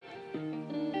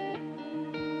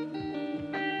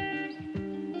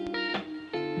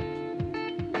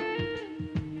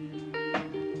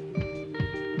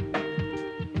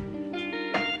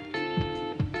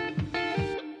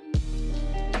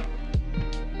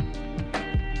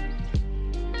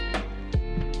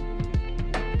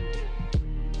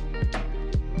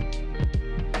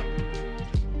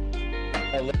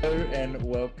Hello and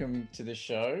welcome to the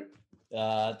show.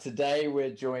 Today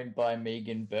we're joined by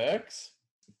Meghann Birks,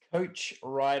 coach,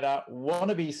 writer,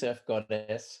 wannabe surf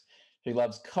goddess who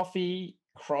loves coffee,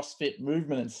 CrossFit,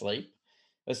 movement and sleep,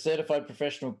 a certified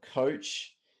professional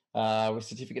coach with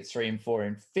certificates 3 and 4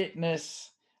 in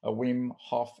fitness, a Wim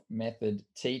Hof method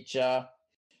teacher.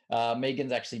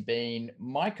 Meghann's actually been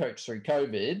my coach through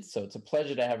COVID, so it's a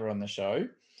pleasure to have her on the show.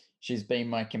 She's been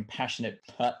my compassionate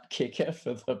butt kicker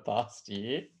for the past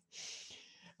year.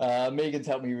 Meghann's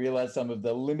helped me realize some of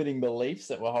the limiting beliefs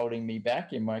that were holding me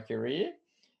back in my career.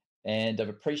 And I've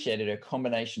appreciated her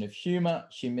combination of humor,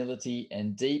 humility,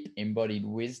 and deep embodied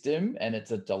wisdom. And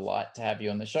it's a delight to have you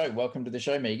on the show. Welcome to the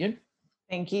show, Meghann.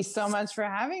 Thank you so much for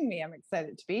having me. I'm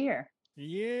excited to be here.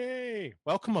 Yay.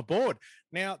 Welcome aboard.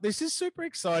 Now, this is super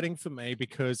exciting for me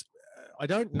because I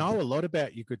don't know a lot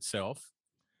about your good self.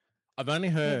 I've only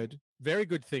heard very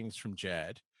good things from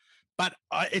Jad, but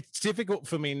it's difficult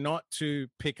for me not to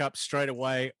pick up straight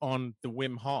away on the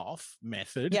Wim Hof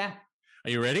method. Yeah. Are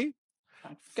you ready?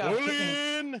 Go. Full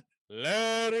in,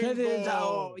 letting go.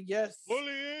 Oh, yes. Full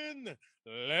in,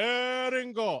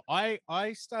 letting go.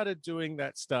 I started doing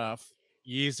that stuff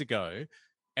years ago,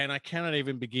 and I cannot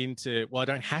even begin to, well, I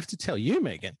don't have to tell you,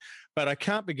 Meghann, but I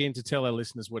can't begin to tell our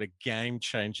listeners what a game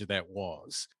changer that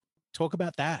was. Talk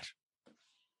about that.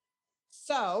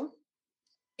 So,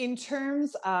 in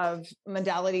terms of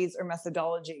modalities or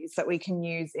methodologies that we can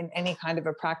use in any kind of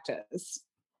a practice,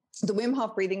 the Wim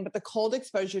Hof breathing, but the cold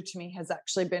exposure to me has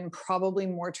actually been probably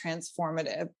more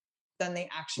transformative than the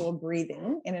actual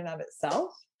breathing in and of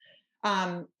itself.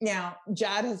 Now,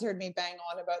 Jad has heard me bang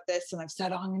on about this, and I've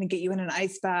said, I'm going to get you in an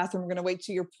ice bath, and we're going to wait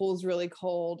till your pool's really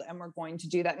cold, and we're going to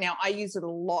do that. Now, I used it a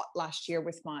lot last year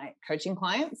with my coaching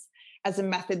clients as a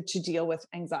method to deal with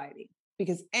anxiety,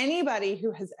 because anybody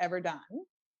who has ever done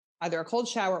either a cold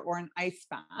shower or an ice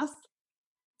bath,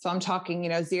 so I'm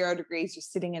talking, 0 degrees, you're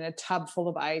sitting in a tub full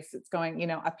of ice. It's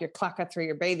going, up your klaka through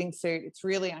your bathing suit. It's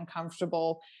really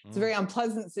uncomfortable. It's a very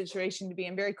unpleasant situation to be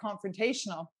in, very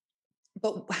confrontational.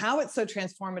 But how it's so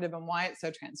transformative and why it's so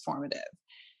transformative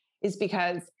is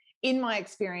because in my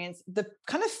experience, the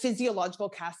kind of physiological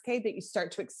cascade that you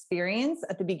start to experience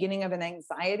at the beginning of an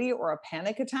anxiety or a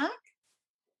panic attack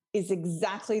is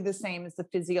exactly the same as the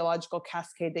physiological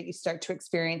cascade that you start to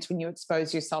experience when you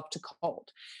expose yourself to cold.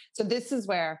 So this is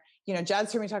where,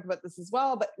 Jad's heard me talk about this as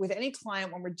well, but with any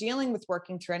client, when we're dealing with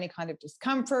working through any kind of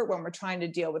discomfort, when we're trying to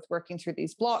deal with working through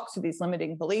these blocks or these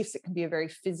limiting beliefs, it can be a very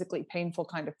physically painful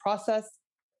kind of process,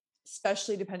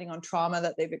 especially depending on trauma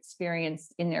that they've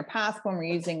experienced in their past. When we're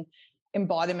using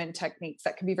embodiment techniques,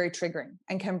 that can be very triggering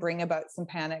and can bring about some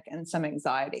panic and some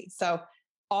anxiety. So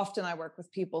often I work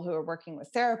with people who are working with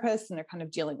therapists and they're kind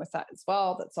of dealing with that as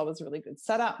well. That's always a really good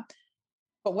setup.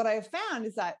 But what I have found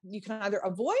is that you can either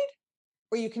avoid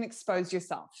or you can expose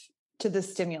yourself to the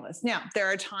stimulus. Now, there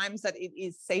are times that it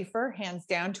is safer, hands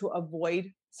down, to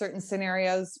avoid certain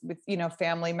scenarios with,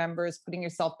 family members, putting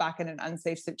yourself back in an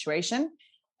unsafe situation.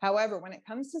 However, when it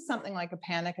comes to something like a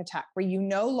panic attack, where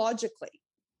logically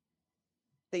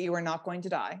that you are not going to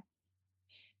die,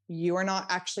 you are not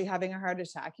actually having a heart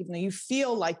attack, even though you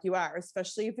feel like you are,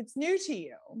 especially if it's new to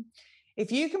you.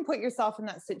 If you can put yourself in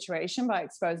that situation by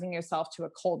exposing yourself to a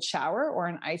cold shower or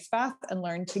an ice bath and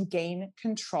learn to gain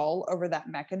control over that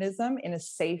mechanism in a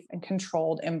safe and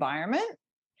controlled environment,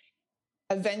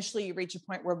 eventually you reach a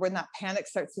point where when that panic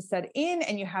starts to set in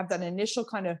and you have that initial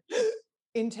kind of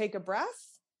intake of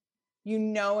breath, you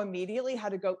know immediately how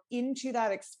to go into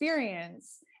that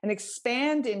experience and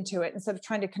expand into it instead of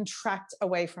trying to contract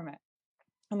away from it.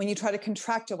 And when you try to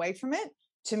contract away from it,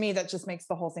 to me, that just makes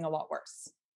the whole thing a lot worse.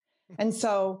 And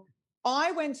so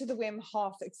I went to the Wim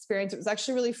Hof experience. It was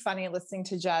actually really funny listening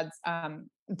to Jad's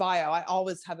bio. I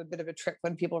always have a bit of a trick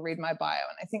when people read my bio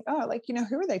and I think,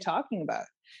 who are they talking about?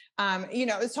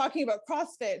 It was talking about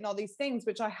CrossFit and all these things,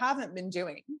 which I haven't been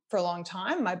doing for a long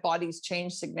time. My body's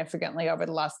changed significantly over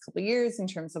the last couple of years in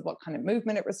terms of what kind of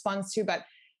movement it responds to. But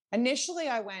initially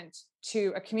I went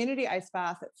to a community ice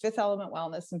bath at Fifth Element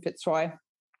Wellness in Fitzroy.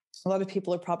 A lot of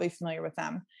people are probably familiar with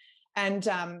them. And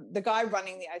the guy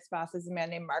running the ice bath is a man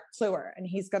named Mark Kluwer, and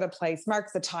he's got a place.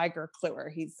 Mark the Tiger Kluwer.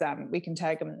 He's we can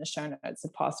tag him in the show notes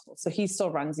if possible. So he still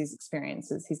runs these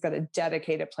experiences. He's got a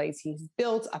dedicated place he's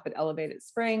built up at Elevated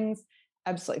Springs.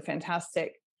 Absolutely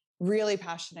fantastic. Really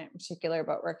passionate in particular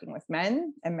about working with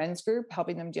men and men's group,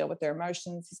 helping them deal with their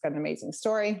emotions. He's got an amazing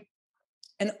story.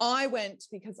 And I went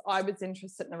because I was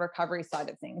interested in the recovery side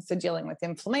of things. So dealing with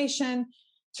inflammation,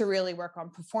 to really work on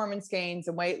performance gains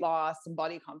and weight loss and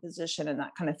body composition and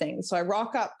that kind of thing. So I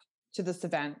rock up to this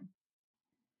event.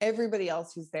 Everybody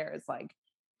else who's there is like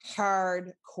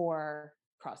hardcore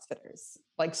CrossFitters,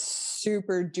 like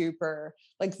super duper,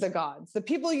 like the gods, the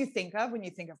people you think of when you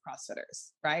think of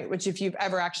CrossFitters, right? Which if you've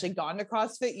ever actually gone to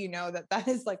CrossFit, you know that that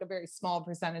is like a very small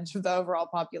percentage of the overall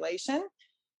population.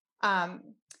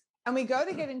 And we go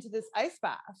to get into this ice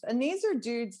bath. And these are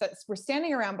dudes that were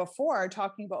standing around before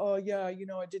talking about, oh yeah, you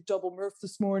know, I did double Murph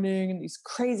this morning and these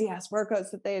crazy ass workouts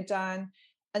that they had done.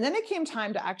 And then it came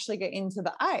time to actually get into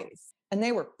the ice and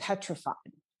they were petrified.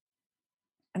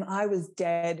 And I was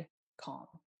dead calm.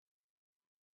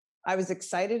 I was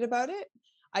excited about it.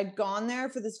 I'd gone there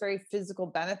for this very physical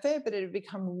benefit, but it had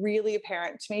become really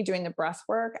apparent to me doing the breath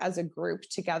work as a group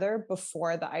together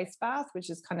before the ice bath, which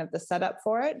is kind of the setup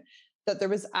for it, that there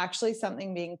was actually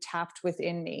something being tapped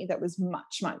within me that was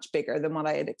much, much bigger than what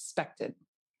I had expected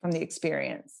from the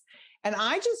experience. And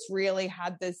I just really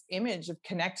had this image of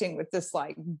connecting with this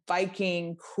like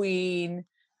Viking queen,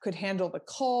 could handle the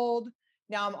cold.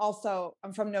 Now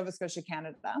I'm from Nova Scotia,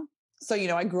 Canada. So, you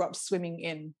know, I grew up swimming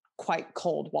in quite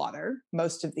cold water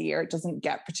most of the year. It doesn't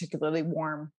get particularly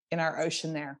warm in our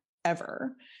ocean there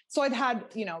ever. So I'd had,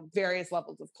 you know, various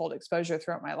levels of cold exposure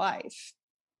throughout my life.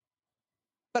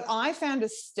 But I found a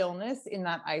stillness in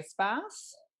that ice bath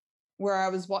where I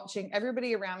was watching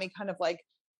everybody around me kind of like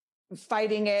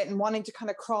fighting it and wanting to kind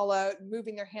of crawl out and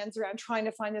moving their hands around, trying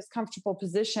to find this comfortable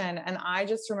position. And I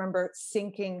just remember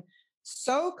sinking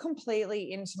so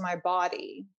completely into my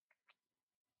body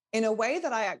in a way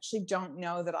that I actually don't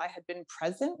know that I had been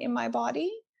present in my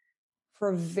body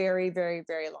for a very, very,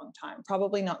 very long time.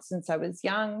 Probably not since I was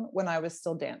young, when I was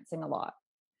still dancing a lot.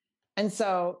 And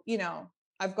so, you know,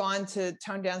 I've gone to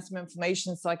tone down some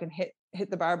inflammation so I can hit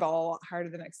the barbell a lot harder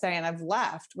the next day. And I've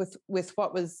left with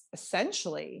what was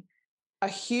essentially a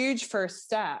huge first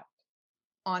step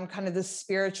on kind of the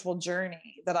spiritual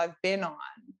journey that I've been on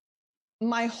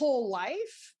my whole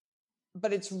life,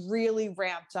 but it's really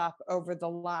ramped up over the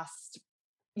last,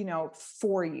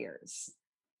 4 years,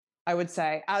 I would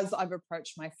say, as I've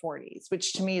approached my 40s,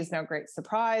 which to me is no great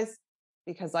surprise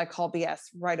because I call BS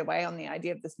right away on the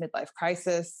idea of this midlife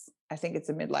crisis. I think it's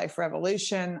a midlife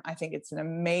revolution. I think it's an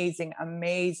amazing,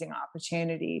 amazing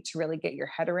opportunity to really get your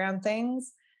head around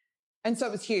things. And so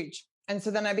it was huge. And so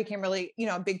then I became really,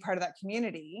 a big part of that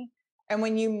community. And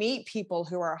when you meet people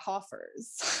who are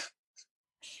Hoffers,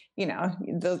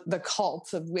 the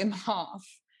cult of Wim Hof,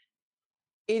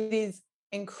 it is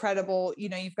incredible.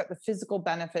 You've got the physical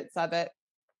benefits of it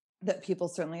that people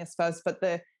certainly espouse, but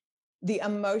the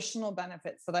emotional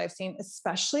benefits that I've seen,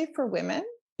 especially for women,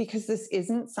 because this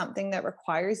isn't something that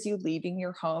requires you leaving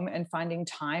your home and finding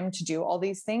time to do all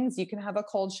these things. You can have a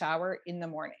cold shower in the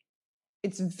morning.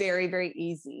 It's very, very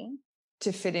easy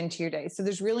to fit into your day. So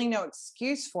there's really no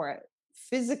excuse for it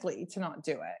physically to not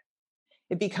do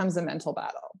it. It becomes a mental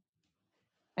battle.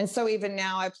 And so even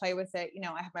now I play with it.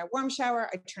 I have my warm shower,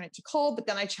 I turn it to cold, but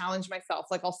then I challenge myself.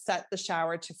 Like I'll set the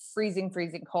shower to freezing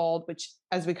cold, which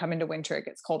as we come into winter, it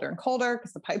gets colder and colder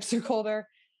because the pipes are colder.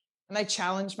 And I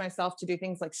challenge myself to do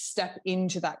things like step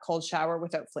into that cold shower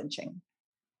without flinching.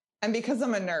 And because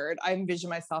I'm a nerd, I envision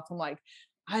myself,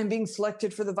 I'm being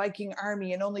selected for the Viking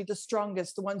army and only the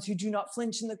strongest, the ones who do not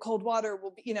flinch in the cold water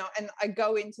will be, and I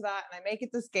go into that and I make it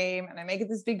this game and I make it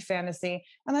this big fantasy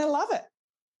and I love it.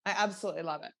 I absolutely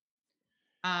love it.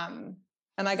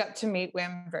 And I got to meet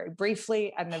Wim very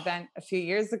briefly at an event a few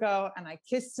years ago and I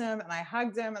kissed him and I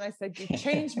hugged him and I said, you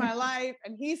changed my life.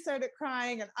 And he started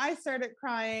crying and I started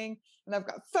crying and I've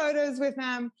got photos with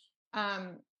him.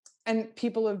 And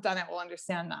people who've done it will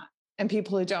understand that. And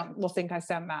people who don't will think I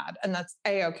sound mad. And that's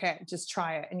A-okay. Just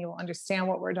try it and you will understand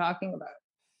what we're talking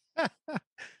about.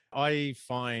 I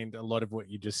find a lot of what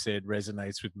you just said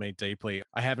resonates with me deeply.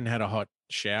 I haven't had a hot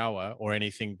shower or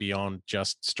anything beyond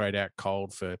just straight out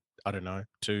cold for,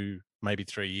 2, maybe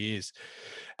 3 years.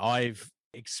 I've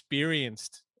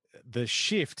experienced the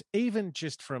shift, even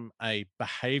just from a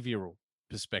behavioral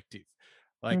perspective.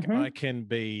 I can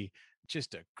be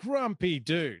just a grumpy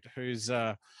dude who's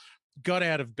got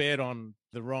out of bed on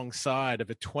the wrong side of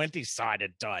a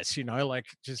 20-sided dice,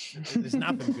 just there's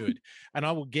nothing good. And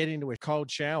I will get into a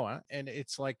cold shower and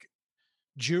it's like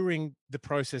during the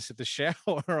process of the shower,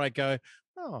 I go,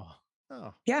 oh,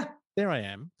 yeah, there I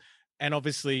am. And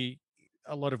obviously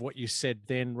a lot of what you said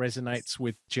then resonates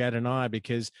with Jad and I,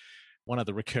 because one of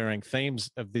the recurring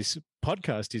themes of this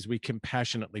podcast is we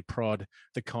compassionately prod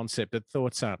the concept that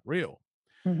thoughts aren't real.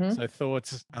 So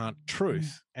thoughts aren't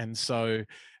truth. And so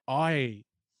I,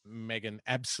 Meghann,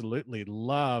 absolutely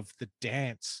love the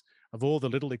dance of all the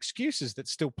little excuses that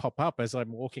still pop up as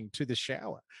I'm walking to the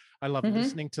shower. I love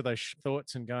listening to those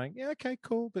thoughts and going, yeah, okay,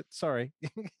 cool, but sorry.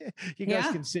 You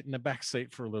guys can sit in the back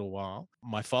seat for a little while.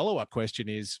 My follow-up question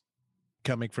is,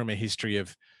 coming from a history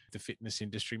of the fitness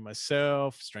industry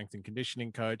myself, strength and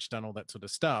conditioning coach, done all that sort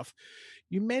of stuff.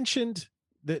 You mentioned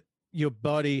that your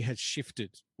body has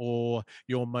shifted or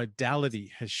your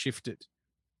modality has shifted.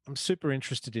 I'm super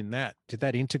interested in that. Did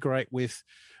that integrate with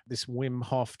this Wim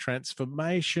Hof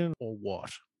transformation or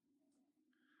what?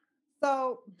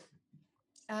 So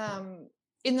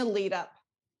in the lead up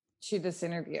to this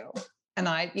interview, and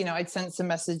I'd sent some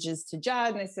messages to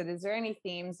Jad and I said, is there any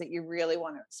themes that you really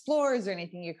want to explore? Is there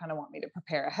anything you kind of want me to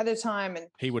prepare ahead of time? And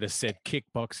he would have said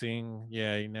kickboxing.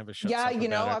 Yeah, he never shuts yeah, up about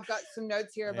it. I've got some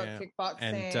notes here about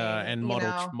kickboxing and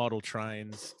model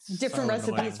trains. Different So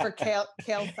recipes annoying. for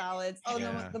kale salads. Oh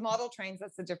no, the model trains,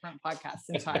 that's a different podcast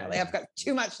entirely. I've got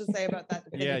too much to say about that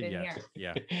to fit it in here.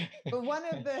 Yeah. But one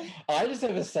of the I just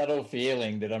have a subtle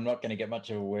feeling that I'm not going to get much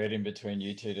of a word in between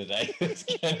you two today.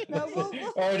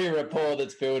 Already a rapport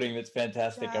that's building that's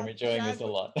fantastic. I'm enjoying this a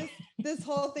lot. This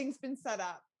whole thing's been set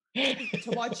up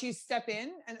to watch you step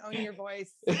in and own your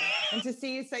voice and to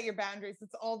see you set your boundaries.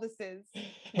 That's all this is.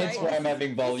 Hence why I'm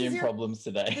having volume problems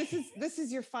today. This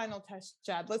is your final test,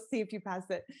 Jad. Let's see if you pass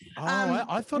it.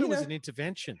 I thought it was an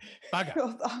intervention.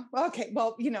 Bugger. Okay,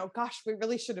 well, gosh, we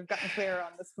really should have gotten clearer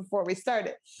on this before we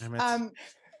started.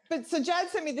 But so Jad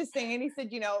sent me this thing and he said,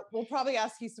 we'll probably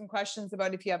ask you some questions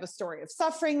about if you have a story of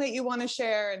suffering that you want to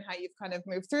share and how you've kind of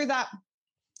moved through that.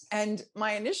 And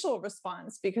my initial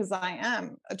response, because I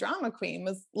am a drama queen,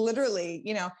 was literally,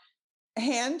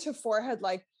 hand to forehead,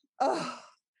 like, oh,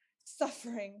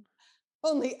 suffering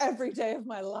only every day of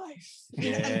my life.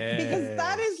 Because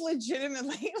that is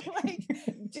legitimately like,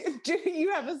 do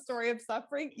you have a story of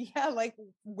suffering? Yeah. Like,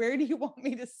 where do you want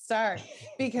me to start?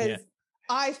 Because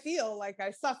I feel like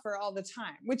I suffer all the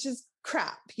time, which is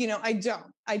crap. I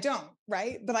don't,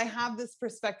 right? But I have this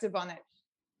perspective on it.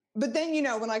 But then,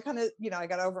 when I kind of, I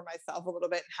got over myself a little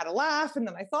bit and had a laugh, and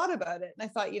then I thought about it and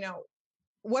I thought,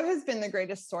 what has been the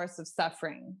greatest source of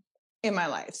suffering in my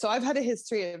life? So I've had a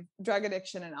history of drug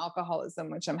addiction and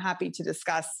alcoholism, which I'm happy to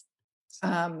discuss.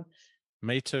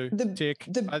 Me too.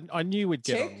 I knew we'd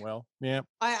get on well. Yeah.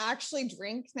 I actually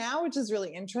drink now, which is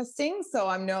really interesting. So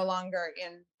I'm no longer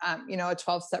in, a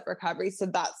 12-step recovery. So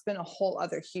that's been a whole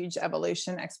other huge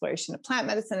evolution, exploration of plant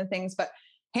medicine and things. But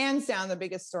hands down, the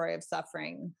biggest story of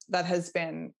suffering that has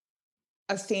been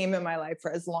a theme in my life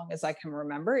for as long as I can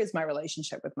remember is my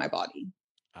relationship with my body.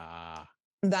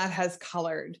 That has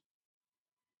colored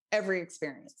every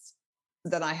experience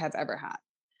that I have ever had.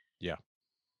 Yeah.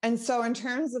 And so in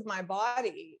terms of my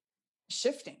body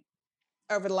shifting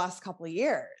over the last couple of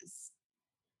years,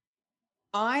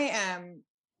 I am,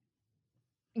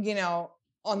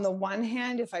 on the one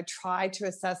hand, if I try to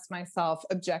assess myself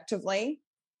objectively,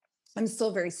 I'm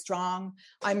still very strong.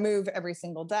 I move every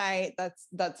single day.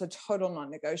 That's a total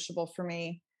non-negotiable for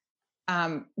me.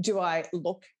 Do I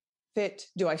look fit?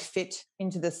 Do I fit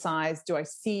into the size? Do I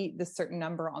see the certain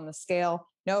number on the scale?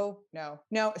 No,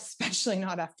 especially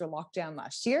not after lockdown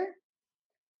last year.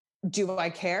 Do I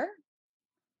care?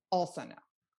 Also no.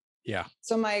 Yeah.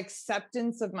 So my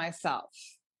acceptance of myself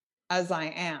as I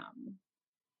am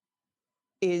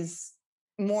is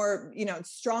more,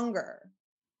 stronger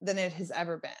than it has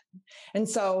ever been. And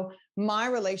so my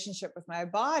relationship with my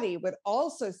body would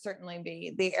also certainly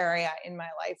be the area in my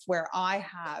life where I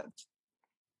have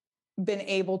been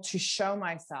able to show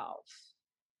myself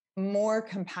more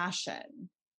compassion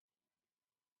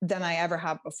than I ever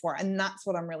have before. And that's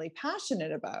what I'm really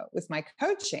passionate about with my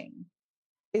coaching,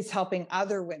 is helping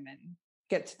other women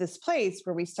get to this place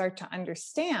where we start to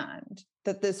understand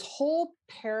that this whole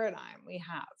paradigm we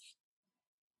have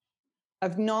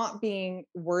of not being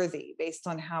worthy based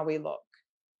on how we look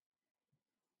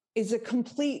is a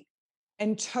complete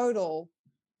and total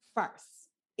farce.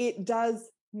 It does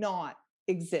not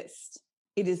exist.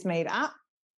 It is made up,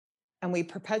 and we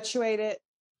perpetuate it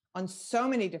on so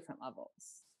many different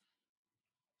levels.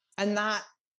 And that,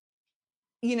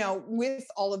 with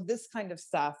all of this kind of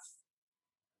stuff,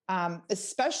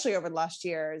 especially over the last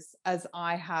years, as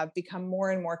I have become more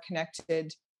and more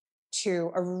connected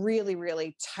to a really,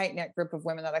 really tight-knit group of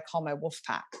women that I call my wolf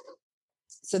pack.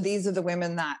 So these are the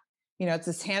women that, it's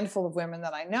this handful of women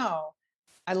that I know.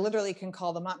 I literally can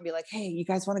call them up and be like, hey, you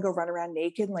guys want to go run around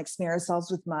naked and like smear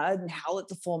ourselves with mud and howl at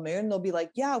the full moon? They'll be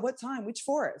like, yeah, what time? Which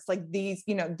forest? Like these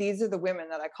are the women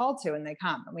that I call to, and they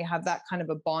come, and we have that kind of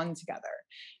a bond together.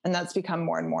 And that's become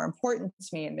more and more important to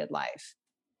me in midlife.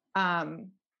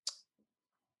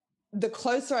 The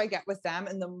closer I get with them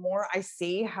and the more I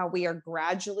see how we are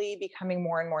gradually becoming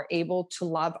more and more able to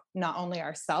love not only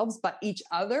ourselves, but each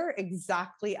other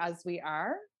exactly as we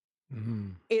are,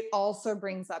 it also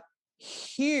brings up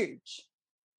huge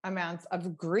amounts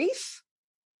of grief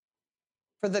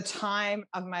for the time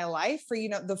of my life, for,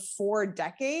 the 4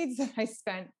 decades that I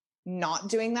spent not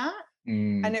doing that.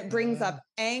 And it brings up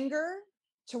anger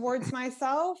towards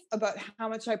myself about how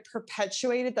much I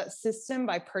perpetuated that system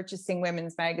by purchasing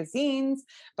women's magazines,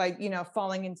 by,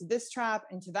 falling into this trap,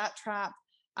 into that trap.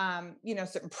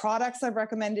 Certain products I've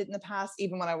recommended in the past,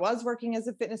 even when I was working as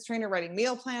a fitness trainer, writing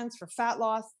meal plans for fat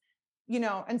loss,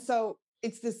 and so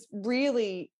it's this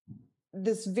very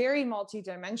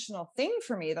multidimensional thing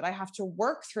for me that I have to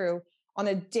work through on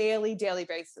a daily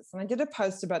basis. And I did a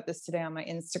post about this today on my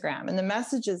Instagram, and the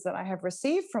messages that I have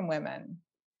received from women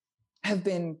have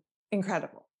been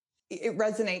incredible. It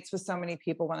resonates with so many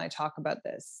people when I talk about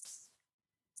this.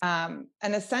 And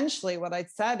essentially what I'd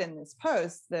said in this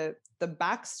post, the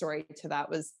backstory to that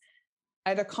was, I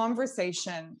had a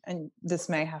conversation, and this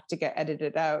may have to get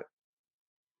edited out.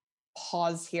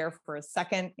 Pause here for a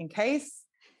second in case,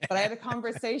 but I had a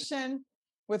conversation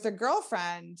with a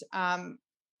girlfriend,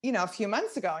 a few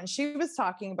months ago, and she was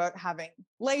talking about having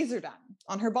laser done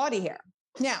on her body hair.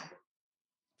 Now,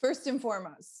 first and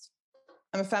foremost,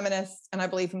 I'm a feminist and I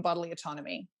believe in bodily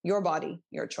autonomy. Your body,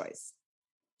 your choice.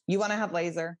 You want to have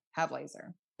laser, have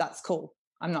laser. That's cool.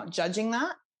 I'm not judging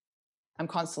that. I'm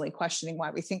constantly questioning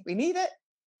why we think we need it,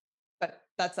 but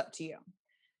that's up to you.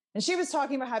 And she was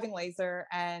talking about having laser,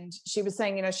 and she was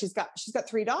saying, she's got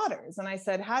 3 daughters. And I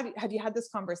said, have you had this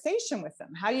conversation with them?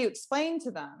 How do you explain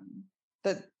to them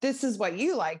that this is what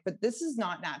you like, but this is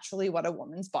not naturally what a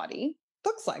woman's body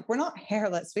looks like? We're not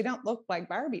hairless. We don't look like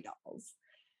Barbie dolls.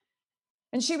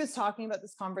 And she was talking about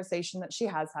this conversation that she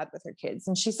has had with her kids.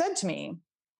 And she said to me,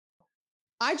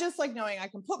 I just like knowing I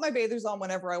can put my bathers on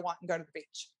whenever I want and go to the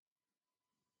beach.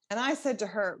 And I said to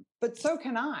her, but so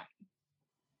can I.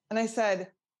 And I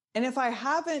said, and if I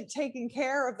haven't taken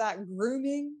care of that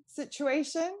grooming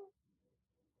situation,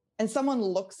 and someone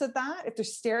looks at that, if they're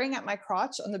staring at my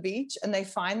crotch on the beach and they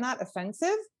find that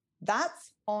offensive,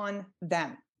 that's on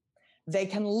them. They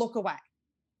can look away.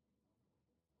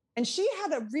 And she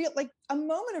had a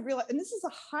moment of real, and this is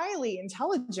a highly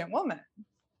intelligent woman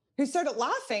who started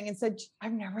laughing and said,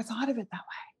 I've never thought of it that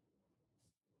way.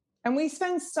 And we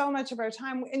spend so much of our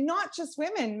time, and not just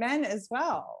women, men as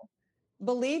well,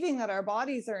 believing that our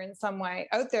bodies are in some way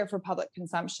out there for public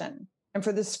consumption and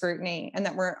for the scrutiny, and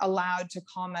that we're allowed to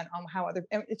comment on how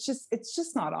it's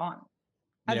just not on.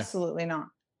 Absolutely not.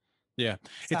 Yeah.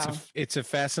 So. It's a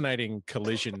fascinating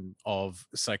collision of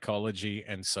psychology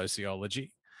and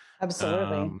sociology.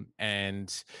 Absolutely.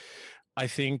 And I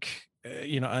think,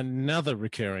 another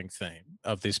recurring theme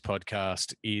of this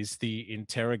podcast is the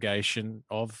interrogation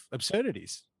of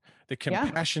absurdities, the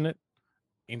compassionate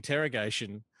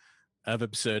interrogation of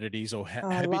absurdities or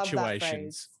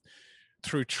habituations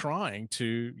through trying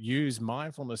to use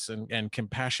mindfulness and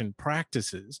compassion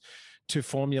practices to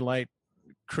formulate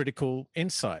critical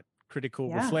insight,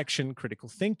 critical reflection, critical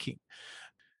thinking.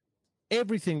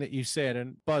 Everything that you said,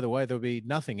 and by the way, there'll be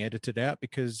nothing edited out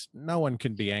because no one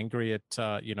can be angry at,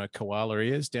 koala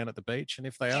ears down at the beach. And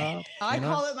if they are, I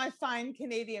call it my fine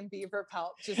Canadian beaver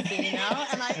pelt, just so you know.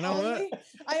 And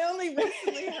I only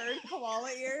recently heard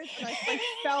koala ears, and I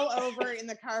fell over in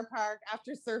the car park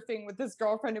after surfing with this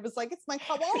girlfriend. It was like, it's my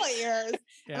koala ears.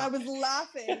 Yeah. And I was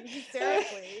laughing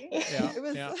hysterically. Yeah. It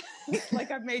was like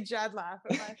I've made Jad laugh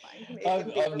at my fine Canadian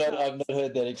beaver pelt. I've not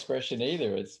heard that expression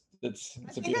either. I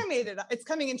think I made it. It's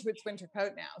coming into its winter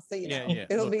coat now, so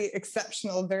it'll be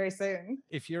exceptional very soon.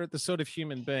 If you're the sort of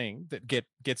human being that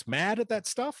gets mad at that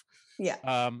stuff, that's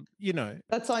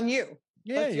on you.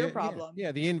 Yeah, that's your problem.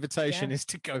 Yeah, the invitation is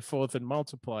to go forth and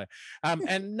multiply.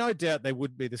 And no doubt they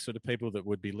would be the sort of people that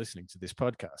would be listening to this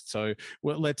podcast. So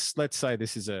let's say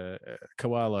this is a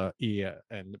koala ear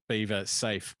and beaver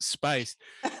safe space,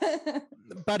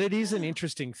 but it is an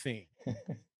interesting thing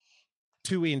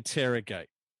to interrogate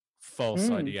false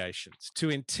ideations,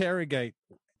 to interrogate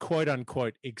quote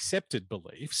unquote accepted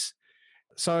beliefs.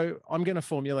 So I'm going to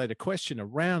formulate a question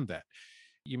around that.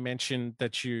 You mentioned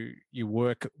that you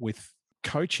work with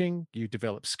coaching, you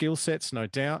develop skill sets, no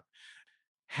doubt.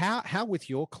 How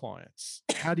with your clients,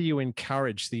 how do you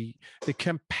encourage the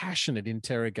compassionate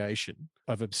interrogation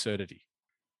of absurdity?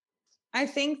 I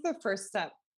think the first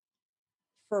step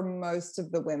for most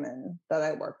of the women that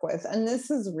I work with, and this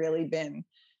has really been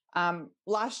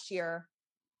last year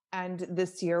and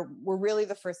this year were really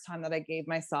the first time that I gave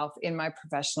myself in my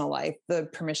professional life the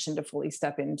permission to fully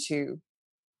step into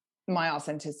my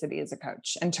authenticity as a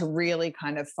coach and to really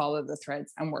kind of follow the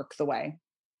threads and work the way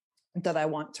that I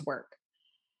want to work.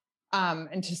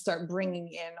 And to start bringing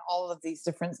in all of these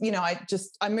different,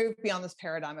 I moved beyond this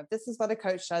paradigm of this is what a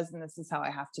coach does and this is how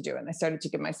I have to do it. And I started to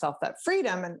give myself that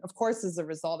freedom. And of course, as a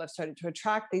result, I've started to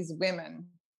attract these women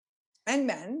and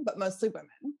men, but mostly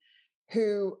women,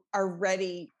 who are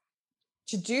ready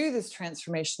to do this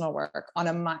transformational work on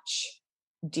a much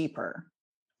deeper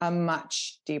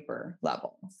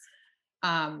level.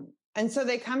 And so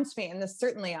they come to me, and this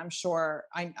certainly, I'm sure,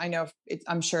 I know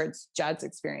I'm sure it's Jad's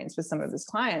experience with some of his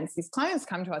clients. These clients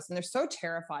come to us and they're so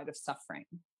terrified of suffering.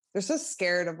 They're so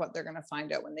scared of what they're going to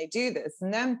find out when they do this.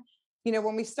 And then,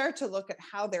 when we start to look at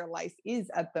how their life is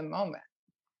at the moment,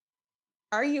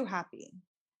 are you happy?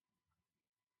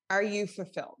 Are you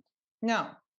fulfilled? No.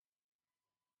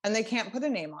 And they can't put a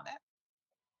name on it.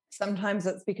 Sometimes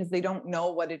that's because they don't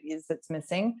know what it is that's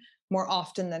missing. More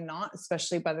often than not,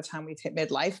 especially by the time we've hit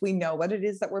midlife, we know what it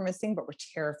is that we're missing, but we're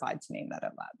terrified to name that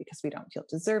out loud because we don't feel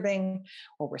deserving,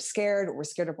 or we're scared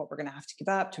of what we're going to have to give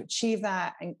up to achieve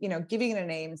that. And, giving it a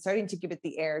name, starting to give it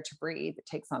the air to breathe, it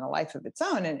takes on a life of its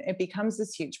own, and it becomes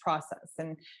this huge process.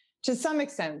 And to some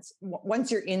extent,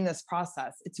 once you're in this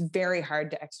process, it's very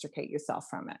hard to extricate yourself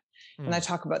from it. And I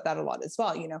talk about that a lot as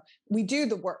well. We do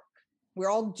the work. We're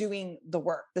all doing the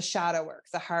work, the shadow work,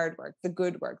 the hard work, the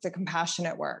good work, the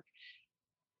compassionate work.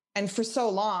 And for so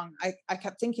long, I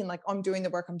kept thinking like, oh, I'm doing the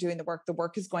work. The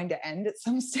work is going to end at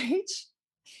some stage.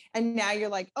 And now you're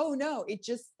like, oh no, it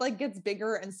just like gets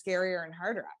bigger and scarier and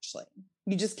harder. Actually,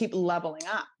 you just keep leveling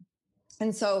up.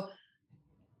 And so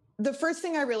the first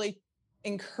thing I really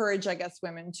encourage, I guess,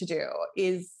 women to do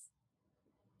is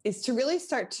to really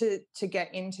start to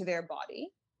get into their body,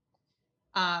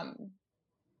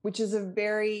 which is a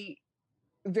very,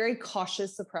 very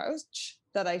cautious approach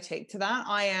that I take to that.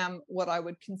 I am what I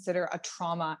would consider a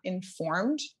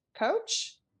trauma-informed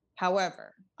coach.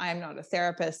 However, I am not a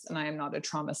therapist and I am not a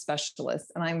trauma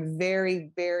specialist. And I'm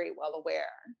very, very well aware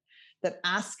that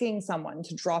asking someone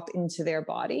to drop into their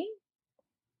body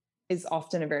is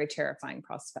often a very terrifying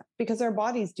prospect, because our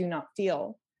bodies do not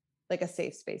feel like a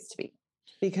safe space to be,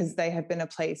 because they have been a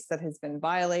place that has been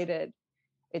violated.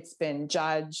 It's been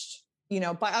judged,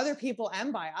 by other people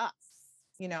and by us,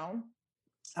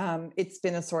 it's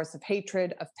been a source of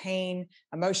hatred, of pain,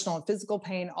 emotional and physical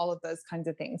pain, all of those kinds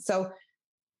of things. So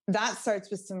that starts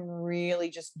with some really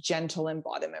just gentle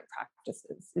embodiment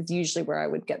practices is usually where I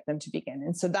would get them to begin.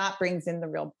 And so that brings in the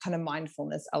real kind of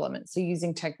mindfulness element. So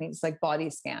using techniques like body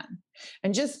scan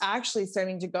and just actually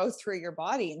starting to go through your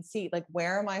body and see, like,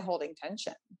 where am I holding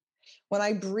tension? When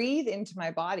I breathe into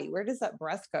my body, where does that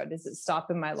breath go? Does it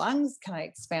stop in my lungs? Can I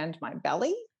expand my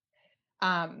belly?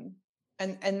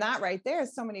 And that right there,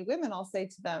 so many women, I'll say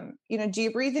to them, do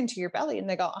you breathe into your belly? And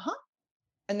they go, uh-huh.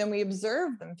 And then we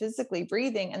observe them physically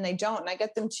breathing and they don't. And I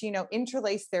get them to,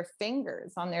 interlace their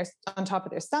fingers on top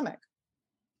of their stomach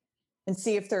and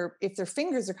see if their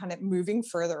fingers are kind of moving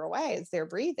further away as they're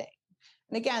breathing.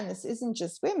 And again, this isn't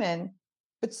just women,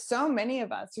 but so many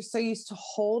of us are so used to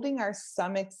holding our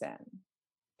stomachs in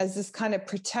as this kind of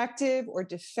protective or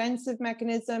defensive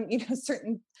mechanism.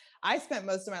 I spent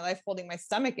most of my life holding my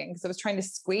stomach in because I was trying to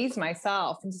squeeze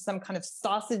myself into some kind of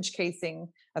sausage casing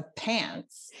of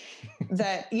pants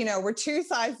that, were 2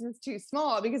 sizes too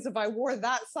small, because if I wore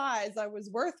that size, I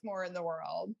was worth more in the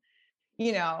world,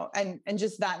 and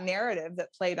just that narrative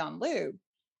that played on loop.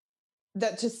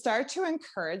 That to start to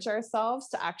encourage ourselves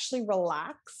to actually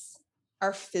relax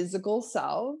our physical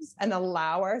selves and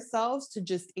allow ourselves to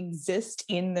just exist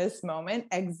in this moment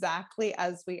exactly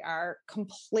as we are,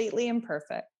 completely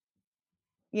imperfect.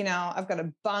 I've got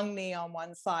a bung knee on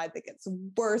one side that gets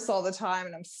worse all the time,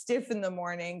 and I'm stiff in the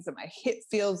mornings and my hip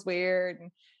feels weird.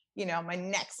 And, my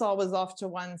neck's always off to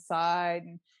one side,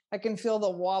 and I can feel the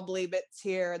wobbly bits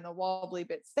here and the wobbly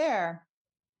bits there.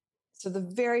 So the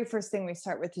very first thing we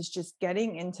start with is just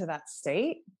getting into that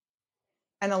state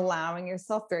and allowing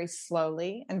yourself very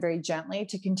slowly and very gently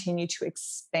to continue to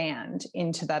expand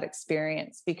into that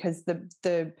experience, because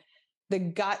the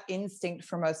gut instinct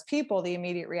for most people, the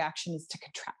immediate reaction is to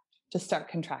contract, to start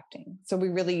contracting. So we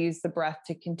really use the breath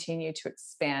to continue to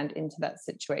expand into that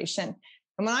situation.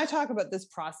 And when I talk about this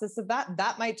process of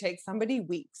that might take somebody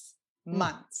weeks,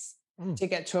 months to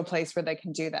get to a place where they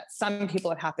can do that. Some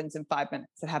people, it happens in 5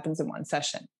 minutes. It happens in one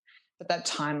session. But that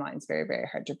timeline is very, very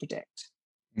hard to predict.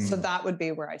 So that would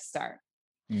be where I start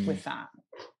with that.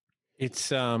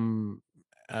 It's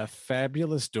a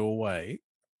fabulous doorway.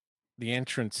 The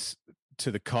entrance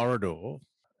to the corridor,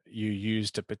 you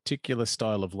used a particular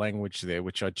style of language there,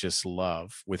 which I just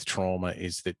love with trauma,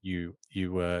 is that you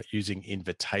were using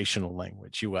invitational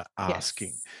language. You were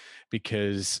asking,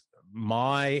 because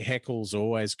my heckles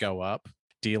always go up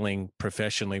dealing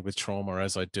professionally with trauma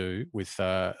as I do with,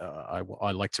 I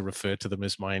like to refer to them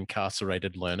as my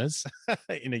incarcerated learners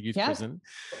in a youth prison.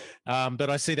 But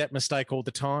I see that mistake all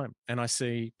the time, and I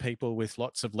see people with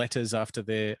lots of letters after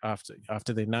their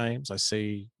names. I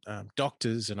see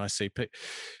doctors, and I see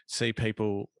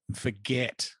people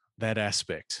forget that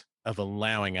aspect of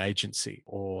allowing agency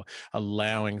or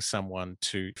allowing someone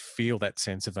to feel that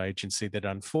sense of agency that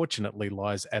unfortunately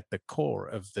lies at the core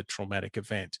of the traumatic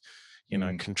event.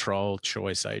 Control,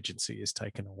 choice, agency is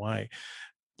taken away.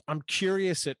 I'm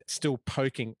curious at still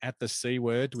poking at the C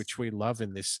word, which we love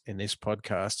in this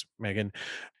podcast, Meghann,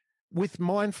 with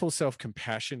mindful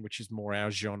self-compassion, which is more our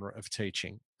genre of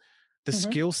teaching. The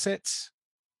skill sets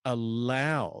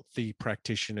allow the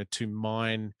practitioner to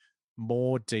mine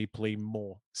more deeply,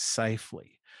 more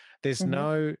safely. There's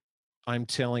no, I'm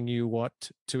telling you what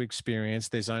to experience.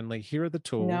 There's only, here are the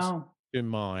tools to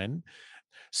mine.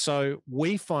 So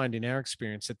we find in our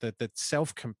experience that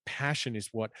self-compassion is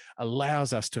what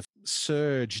allows us to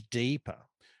surge deeper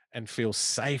and feel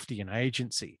safety and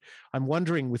agency. I'm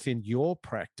wondering, within your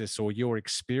practice or your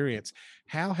experience,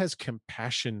 how has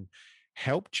compassion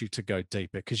helped you to go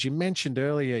deeper? Because you mentioned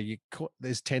earlier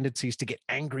there's tendencies to get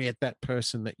angry at that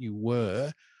person that you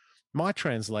were. My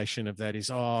translation of that is,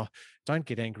 don't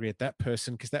get angry at that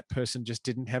person because that person just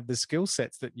didn't have the skill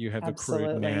sets that you have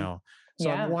accrued now. So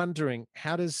I'm wondering,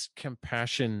 how does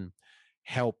compassion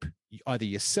help either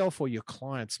yourself or your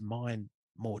clients mine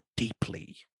more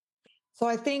deeply? So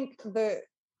I think the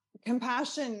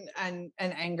compassion and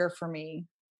anger for me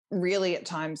really at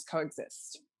times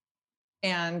coexist.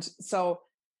 And so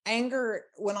anger,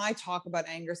 when I talk about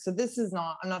anger, so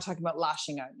I'm not talking about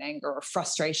lashing out in anger or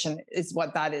frustration is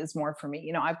what that is more for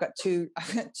me. I've got two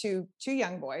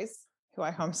young boys who I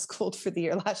homeschooled for the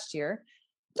year last year.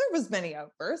 There was many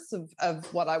outbursts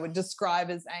of what I would describe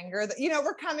as anger that,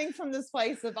 we're coming from this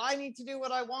place of I need to do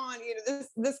what I want,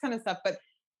 this kind of stuff. But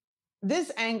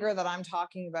this anger that I'm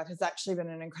talking about has actually been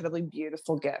an incredibly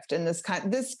beautiful gift. And this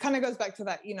kind of goes back to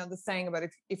that, the saying about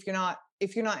if you're not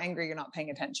angry, you're not paying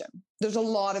attention. There's a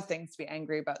lot of things to be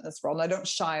angry about in this world. And I don't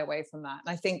shy away from that.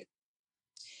 And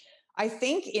I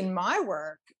think in my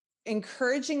work,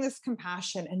 encouraging this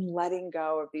compassion and letting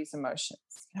go of these emotions,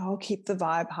 keep the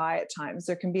vibe high at times.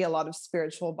 There can be a lot of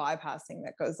spiritual bypassing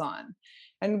that goes on.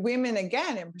 And women,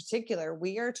 again, in particular,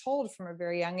 we are told from a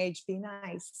very young age, be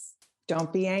nice.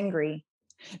 Don't be angry.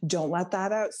 Don't let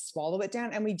that out. Swallow it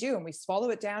down. And we do. And we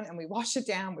swallow it down and we wash it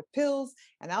down with pills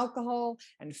and alcohol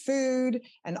and food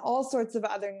and all sorts of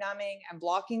other numbing and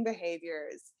blocking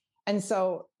behaviors. And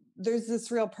so there's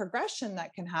this real progression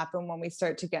that can happen when we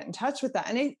start to get in touch with that.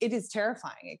 And it is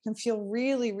terrifying. It can feel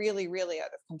really, really, really out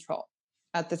of control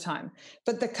at the time.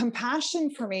 But the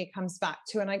compassion for me comes back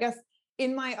to, and I guess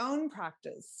in my own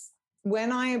practice,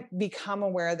 when I become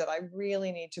aware that I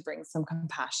really need to bring some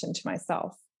compassion to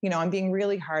myself, I'm being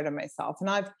really hard on myself. And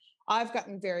I've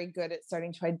gotten very good at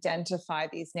starting to identify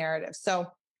these narratives. So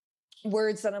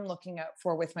words that I'm looking out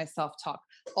for with my self-talk,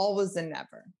 always and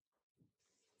never.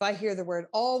 If I hear the word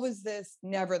always this,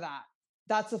 never that,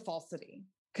 that's a falsity.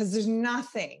 Because there's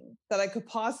nothing that I could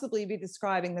possibly be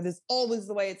describing that is always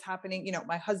the way it's happening.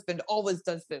 My husband always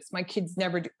does this. My kids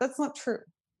never do. That's not true.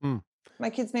 My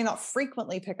kids may not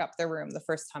frequently pick up their room the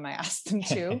first time I ask them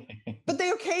to, but they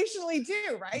occasionally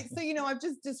do, right? So, I've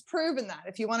just disproven that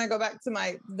if you want to go back to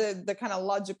the kind of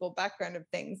logical background of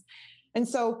things. And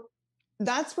so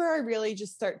that's where I really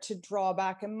just start to draw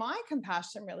back. And my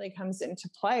compassion really comes into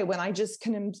play when I just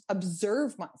can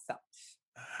observe myself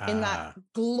in that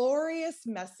glorious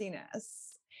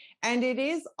messiness. And it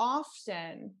is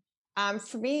often...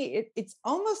 for me, it's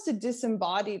almost a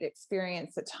disembodied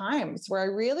experience at times where I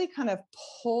really kind of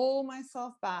pull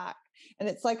myself back. And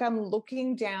it's like I'm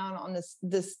looking down on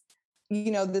this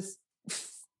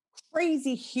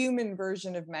crazy human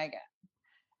version of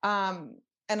Meghann.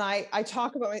 And I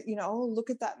talk about, look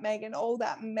at that Meghann. Oh,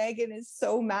 that Meghann is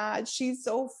so mad. She's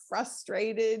so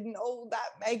frustrated. And that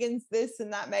Meghann's this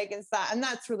and that Meghann's that. And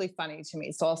that's really funny to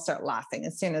me. So I'll start laughing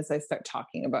as soon as I start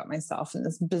talking about myself in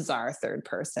this bizarre third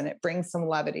person. It brings some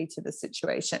levity to the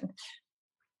situation.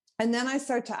 And then I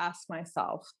start to ask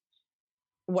myself,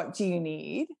 what do you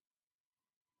need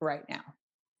right now?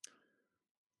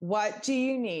 What do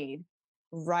you need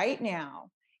right now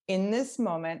in this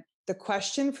moment? The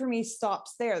question for me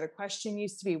stops there. The question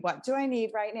used to be, what do I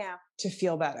need right now to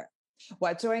feel better?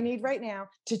 What do I need right now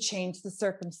to change the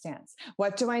circumstance?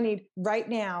 What do I need right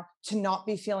now to not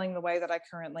be feeling the way that I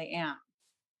currently am?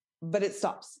 But it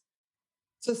stops.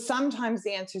 So sometimes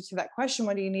the answer to that question,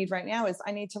 what do you need right now, is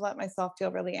I need to let myself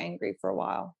feel really angry for a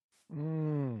while.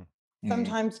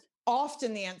 Sometimes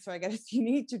often the answer I get is you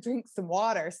need to drink some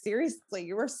water. Seriously,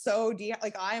 you are so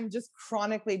like I am just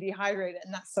chronically dehydrated.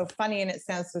 And that's so funny. And it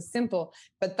sounds so simple,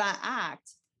 but that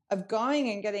act of going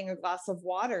and getting a glass of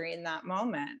water in that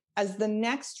moment as the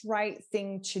next right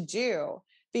thing to do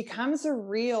becomes a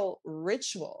real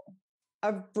ritual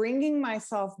of bringing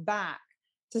myself back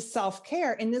to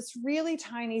self-care in this really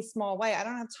tiny, small way. I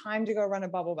don't have time to go run a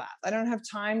bubble bath. I don't have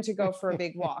time to go for a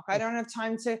big walk. I don't have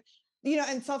time to,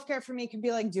 and self-care for me can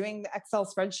be like doing the Excel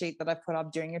spreadsheet that I put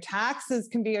up. Doing your taxes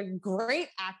can be a great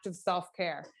act of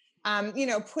self-care.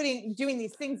 Doing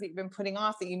these things that you've been putting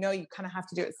off that you kind of have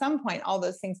to do at some point. All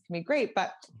those things can be great,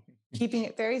 but keeping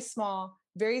it very small,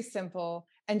 very simple,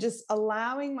 and just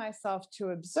allowing myself to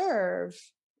observe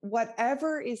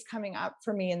whatever is coming up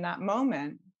for me in that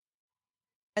moment.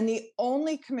 And the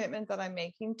only commitment that I'm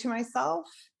making to myself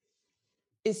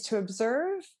is to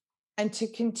observe and to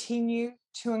continue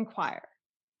to inquire.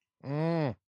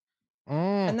 And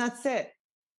that's it.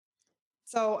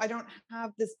 So I don't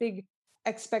have this big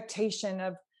expectation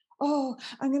of, oh,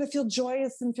 I'm going to feel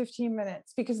joyous in 15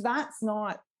 minutes, because that's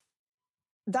not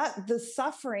the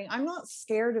suffering. I'm not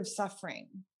scared of suffering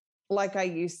like I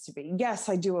used to be. Yes,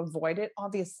 I do avoid it,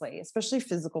 obviously, especially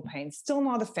physical pain. Still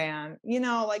not a fan.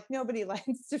 Like nobody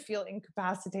likes to feel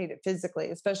incapacitated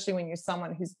physically, especially when you're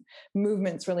someone whose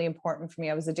movement's really important for me.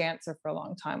 I was a dancer for a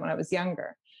long time when I was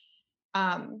younger.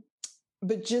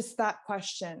 But just that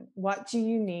question, what do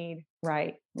you need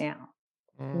right now?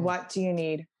 What do you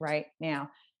need right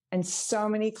now? And so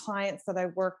many clients that I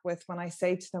work with, when I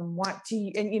say to them, what do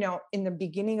you, and in the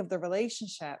beginning of the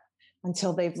relationship,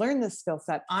 until they've learned this skill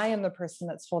set, I am the person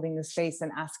that's holding the space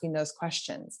and asking those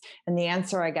questions. And the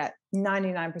answer I get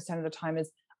 99% of the time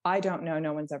is, I don't know.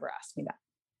 No one's ever asked me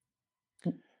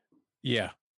that. Yeah.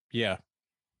 Yeah.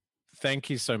 Thank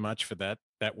you so much for that.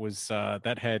 That was,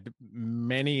 that had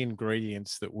many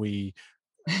ingredients that we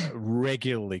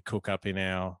regularly cook up in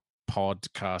our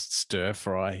podcast stir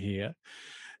fry here.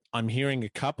 I'm hearing a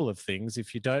couple of things.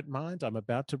 If you don't mind, I'm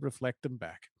about to reflect them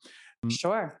back.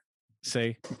 Sure.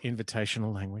 See,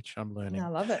 invitational language, I'm learning. I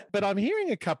love it. But I'm hearing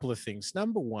a couple of things.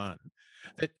 Number one,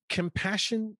 that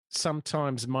compassion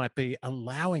sometimes might be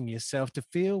allowing yourself to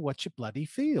feel what you bloody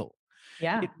feel.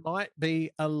 Yeah. It might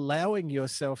be allowing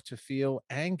yourself to feel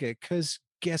anger, because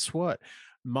guess what?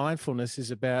 Mindfulness is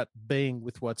about being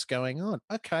with what's going on.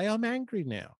 Okay, I'm angry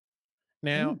now.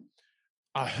 Now,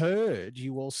 I heard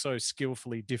you also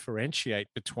skillfully differentiate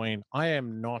between I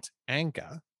am not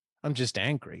anger, I'm just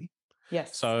angry.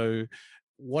 Yes. So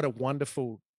what a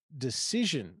wonderful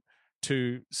decision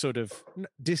to sort of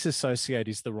disassociate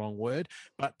is the wrong word,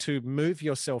 but to move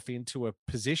yourself into a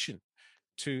position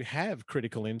to have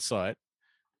critical insight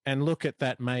and look at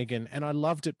that, Meghann. And I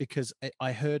loved it because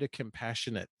I heard a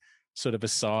compassionate sort of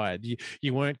aside.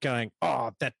 You weren't going,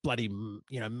 oh, that bloody,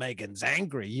 Meghann's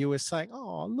angry. You were saying,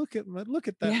 oh, look at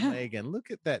that, yeah. Meghann, look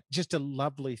at that. Just a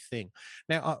lovely thing.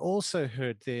 Now, I also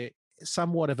heard there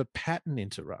somewhat of a pattern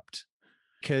interrupt,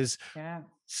 because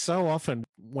so often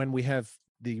when we have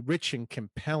the rich and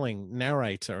compelling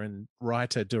narrator and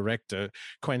writer, director,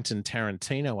 Quentin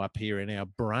Tarantino up here in our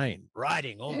brain,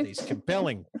 writing all these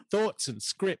compelling thoughts and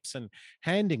scripts and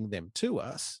handing them to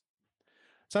us,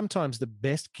 sometimes the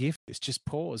best gift is just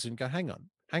pause and go, hang on.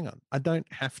 I don't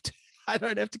have to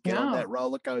get on that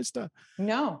roller coaster.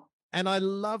 No. And I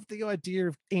love the idea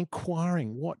of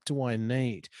inquiring, what do I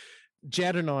need?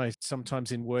 Jad and I,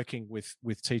 sometimes in working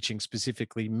with teaching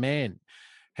specifically men,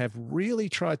 have really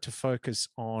tried to focus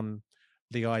on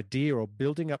the idea of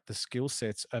building up the skill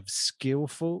sets of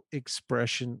skillful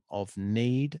expression of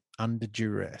need under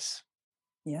duress.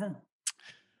 Yeah.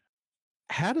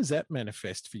 How does that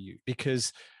manifest for you?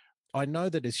 Because I know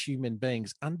that as human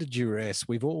beings, under duress,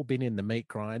 we've all been in the meat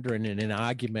grinder, and in an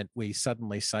argument, we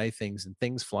suddenly say things and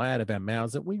things fly out of our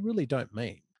mouths that we really don't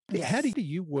mean. Yes. How do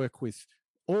you work with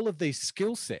all of these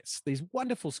skill sets, these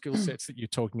wonderful skill sets that you're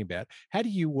talking about? How do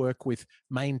you work with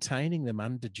maintaining them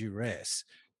under duress?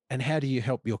 And how do you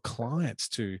help your clients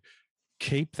to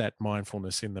keep that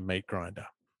mindfulness in the meat grinder?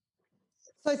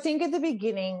 So I think at the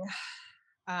beginning,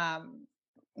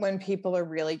 when people are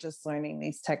really just learning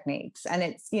these techniques, and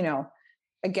it's,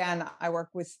 again, I work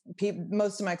with people,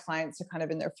 most of my clients are kind of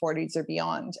in their 40s or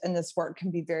beyond, and this work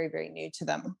can be very, very new to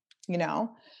them,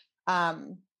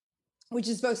 which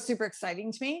is both super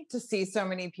exciting to me to see so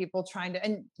many people trying to,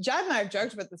 and Jad and I have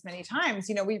joked about this many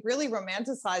times, we really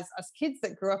romanticize us kids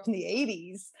that grew up in the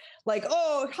 80s, like,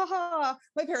 oh, haha,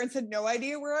 my parents had no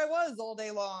idea where I was all day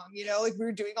long, like we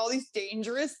were doing all these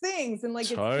dangerous things. And like,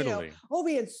 totally. it's, oh,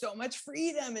 we had so much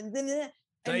freedom. And then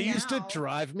They used to now,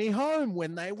 drive me home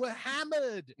when they were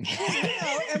hammered.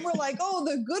 And we're like, oh,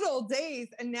 the good old days.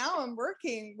 And now I'm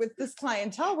working with this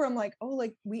clientele where I'm like, oh,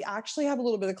 like we actually have a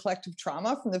little bit of collective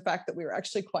trauma from the fact that we were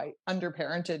actually quite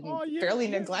underparented and fairly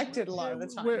neglected a lot of the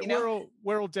time.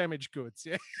 We're all damaged goods.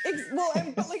 Yeah.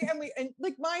 And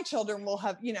my children will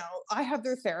have, I have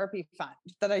their therapy fund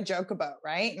that I joke about,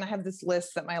 right? And I have this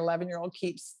list that my 11-year-old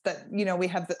keeps that, we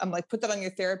have, I'm like, put that on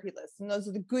your therapy list. And those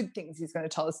are the good things he's going to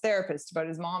tell his therapist about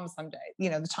his mom someday,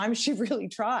 the time she really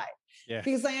tried. Yeah.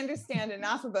 Because I understand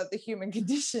enough about the human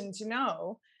condition to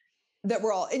know that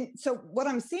we're all, and so what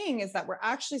I'm seeing is that we're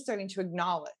actually starting to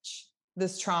acknowledge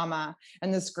this trauma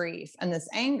and this grief and this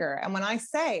anger. And when I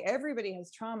say everybody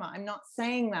has trauma, I'm not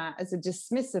saying that as a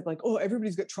dismissive, like, oh,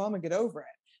 everybody's got trauma, get over it.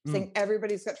 I'm saying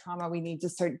everybody's got trauma. We need to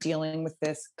start dealing with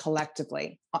this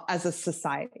collectively as a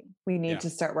society. We need to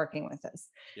start working with this.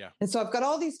 Yeah. And so I've got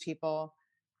all these people,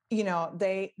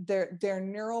 their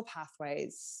neural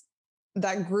pathways,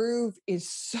 that groove is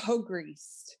so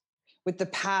greased with the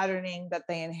patterning that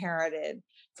they inherited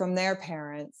from their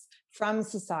parents, from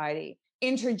society,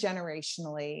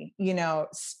 intergenerationally,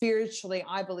 spiritually,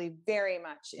 I believe very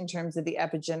much in terms of the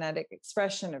epigenetic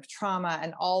expression of trauma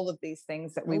and all of these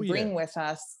things that we bring with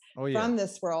us from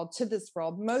this world to this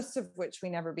world, most of which we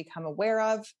never become aware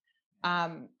of.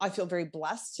 I feel very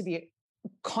blessed to be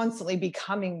constantly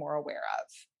becoming more aware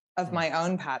of my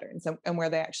own patterns and where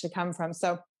they actually come from.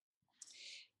 So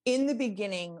in the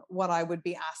beginning, what I would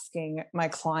be asking my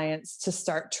clients to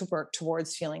start to work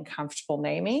towards feeling comfortable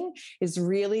naming is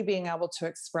really being able to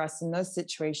express in those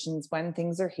situations when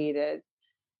things are heated,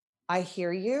 I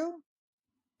hear you.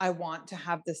 I want to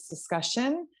have this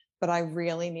discussion, but I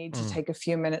really need to take a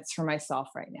few minutes for myself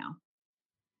right now.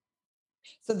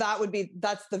 So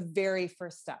that's the very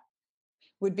first step,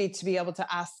 would be to be able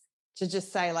to ask, to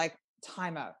just say like,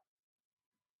 time out.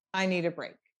 I need a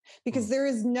break. Because there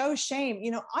is no shame.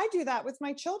 I do that with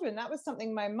my children. That was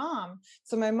something my mom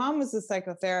was a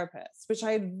psychotherapist, which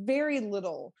I had very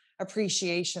little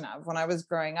appreciation of when I was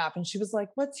growing up. And she was like,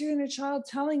 what's your inner child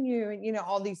telling you? And,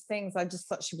 all these things. I just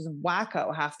thought she was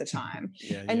wacko half the time.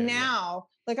 Now,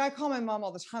 like, I call my mom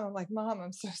all the time. I'm like, Mom,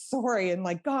 I'm so sorry. And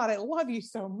like, God, I love you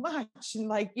so much. And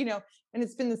like, and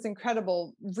it's been this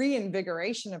incredible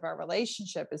reinvigoration of our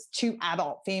relationship as two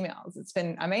adult females. It's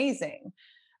been amazing.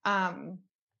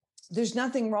 There's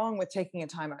nothing wrong with taking a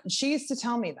time out. And she used to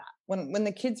tell me that when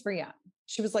the kids were young,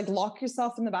 she was like, lock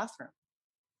yourself in the bathroom.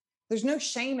 There's no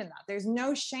shame in that. There's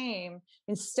no shame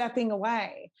in stepping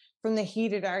away from the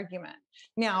heated argument.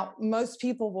 Now, most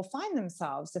people will find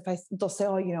themselves, they'll say,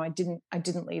 oh, I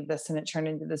didn't leave this and it turned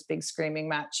into this big screaming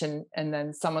match and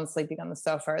then someone's sleeping on the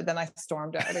sofa, or then I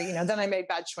stormed out, or, then I made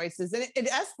bad choices. And it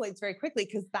escalates very quickly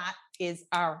because that is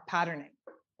our patterning.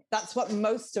 That's what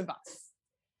most of us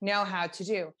know how to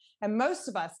do. And most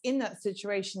of us in that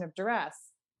situation of duress,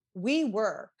 we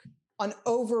work on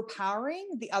overpowering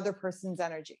the other person's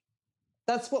energy.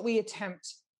 That's what we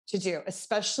attempt to do,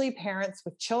 especially parents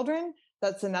with children.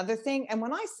 That's another thing. And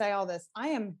when I say all this, I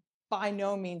am by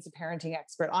no means a parenting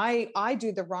expert. I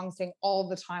do the wrong thing all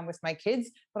the time with my kids,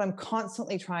 but I'm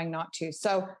constantly trying not to.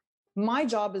 So my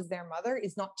job as their mother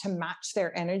is not to match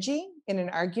their energy in an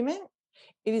argument.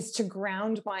 It is to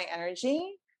ground my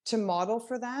energy, to model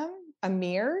for them a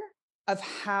mirror of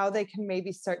how they can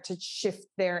maybe start to shift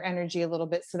their energy a little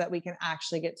bit so that we can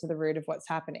actually get to the root of what's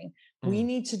happening. We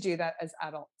need to do that as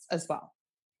adults as well,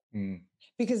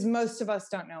 because most of us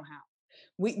don't know how.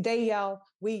 They yell,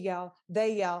 we yell,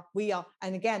 they yell, we yell.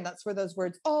 And again, that's where those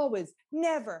words always,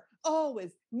 never,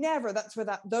 that's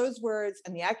where those words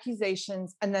and the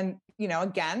accusations. And then,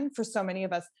 again, for so many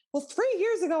of us, well, 3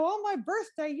 years ago on my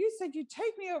birthday, you said you'd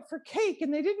take me out for cake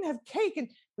and they didn't have cake. And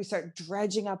we start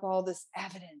dredging up all this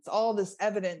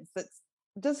evidence that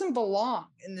doesn't belong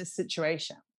in this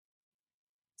situation.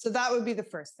 So that would be the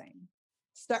first thing.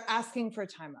 Start asking for a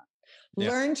timeout. Yeah.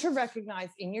 Learn to recognize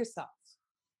in yourself.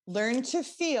 Learn to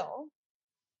feel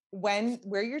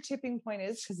where your tipping point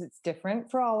is, because it's different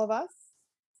for all of us.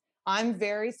 I'm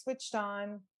very switched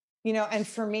on, and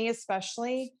for me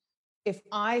especially, if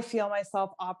I feel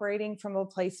myself operating from a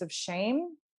place of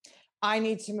shame, I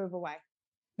need to move away,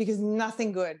 because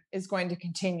nothing good is going to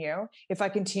continue if I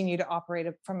continue to operate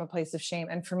from a place of shame.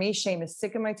 And for me, shame is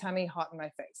sick in my tummy, hot in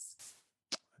my face.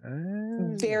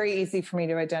 Very easy for me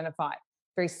to identify.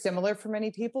 Very similar for many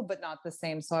people, but not the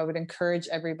same. So I would encourage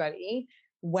everybody,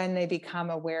 when they become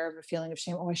aware of a feeling of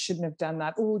shame, oh, I shouldn't have done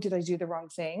that. Oh, did I do the wrong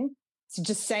thing? So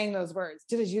just saying those words,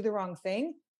 did I do the wrong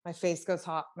thing? My face goes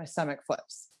hot, my stomach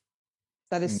flips.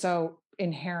 That is so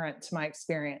inherent to my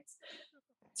experience.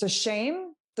 So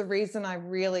shame, the reason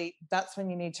that's when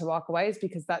you need to walk away is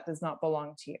because that does not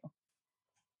belong to you.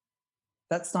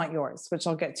 That's not yours, which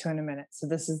I'll get to in a minute. So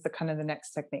this is the kind of the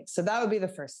next technique. So that would be the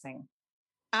first thing.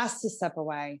 Ask to step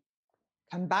away,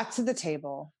 come back to the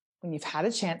table when you've had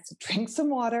a chance to drink some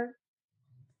water,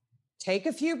 take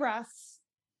a few breaths,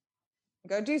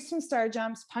 go do some star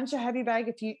jumps, punch a heavy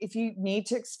bag if you need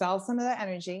to expel some of that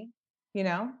energy, you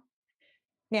know.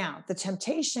 Now, the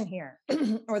temptation here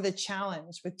or the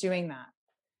challenge with doing that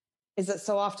is that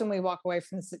so often we walk away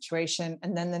from the situation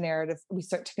and then the narrative, we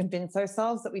start to convince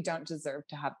ourselves that we don't deserve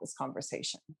to have this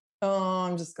conversation. Oh,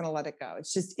 I'm just going to let it go.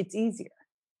 It's easier.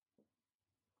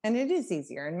 And it is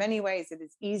easier. In many ways, it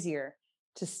is easier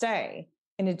to stay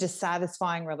in a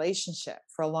dissatisfying relationship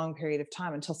for a long period of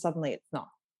time until suddenly it's not,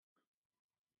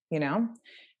 you know?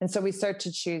 And so we start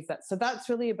to choose that. So that's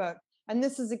really about, and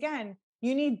this is again,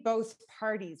 you need both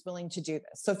parties willing to do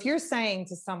this. So if you're saying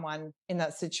to someone in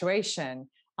that situation,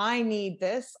 I need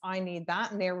this, I need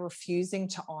that, and they're refusing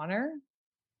to honor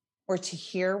or to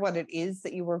hear what it is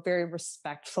that you were very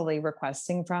respectfully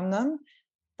requesting from them,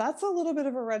 that's a little bit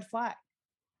of a red flag.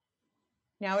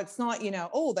 Now, it's not,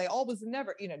 oh, they always and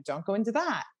never, don't go into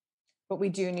that. But we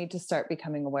do need to start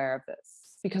becoming aware of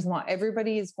this because not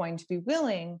everybody is going to be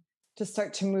willing to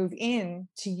start to move in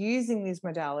to using these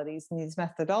modalities and these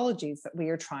methodologies that we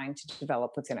are trying to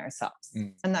develop within ourselves.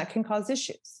 And that can cause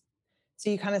issues. So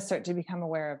you kind of start to become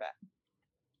aware of it.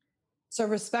 So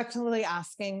respectfully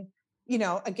asking,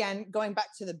 again, going back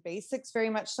to the basics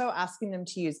very much so, asking them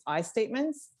to use I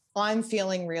statements. I'm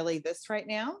feeling really this right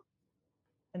now.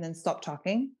 And then stop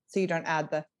talking. So you don't add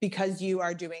the because you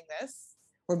are doing this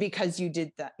or because you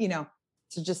did that,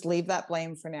 so just leave that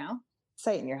blame for now.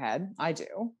 Say it in your head. I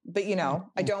do. But,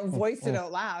 I don't voice it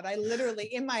out loud. I literally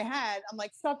in my head, I'm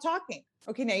like, stop talking.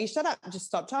 Okay, now you shut up. Just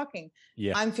stop talking.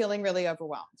 Yeah. I'm feeling really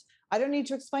overwhelmed. I don't need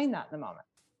to explain that in the moment.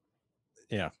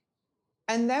 Yeah.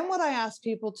 And then what I ask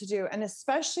people to do, and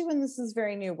especially when this is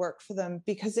very new work for them,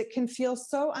 because it can feel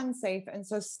so unsafe and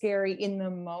so scary in the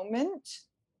moment,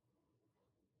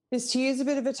 is to use a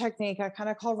bit of a technique I kind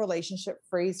of call relationship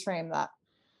freeze frame that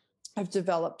I've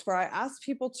developed, where I ask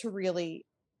people to really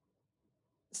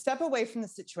step away from the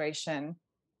situation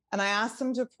and I ask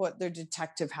them to put their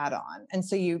detective hat on. And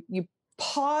so you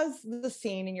pause the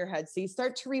scene in your head. So you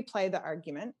start to replay the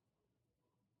argument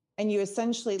and you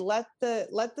essentially let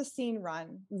the scene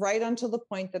run right until the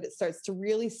point that it starts to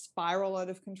really spiral out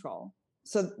of control.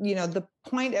 So, the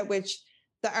point at which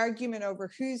the argument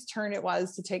over whose turn it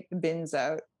was to take the bins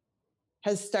out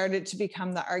has started to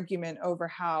become the argument over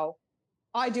how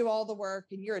I do all the work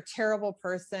and you're a terrible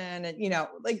person. And,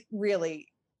 really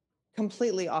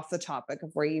completely off the topic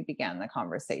of where you began the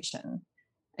conversation.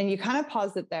 And you kind of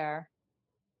pause it there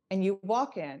and you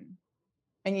walk in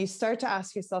and you start to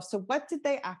ask yourself, so what did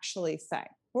they actually say?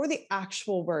 What were the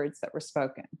actual words that were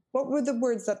spoken? What were the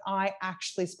words that I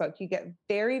actually spoke? You get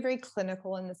very, very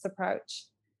clinical in this approach.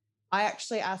 I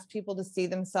actually ask people to see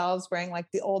themselves wearing like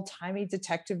the old timey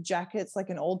detective jackets, like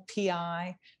an old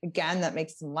PI. Again, that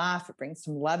makes them laugh. It brings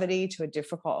some levity to a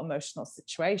difficult emotional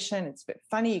situation. It's a bit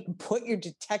funny. You can put your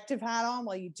detective hat on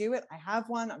while you do it. I have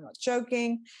one. I'm not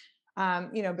joking. A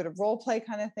bit of role play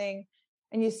kind of thing.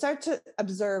 And you start to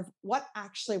observe what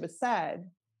actually was said.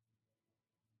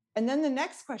 And then the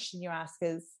next question you ask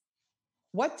is,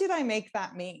 what did I make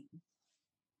that mean?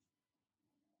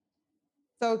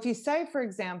 So if you say, for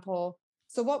example,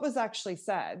 so what was actually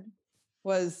said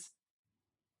was,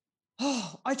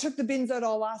 oh, I took the bins out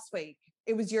all last week.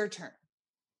 It was your turn.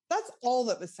 That's all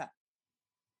that was said.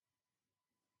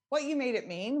 What you made it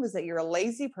mean was that you're a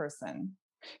lazy person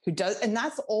who does, and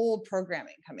that's old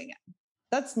programming coming in.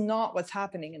 That's not what's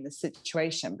happening in this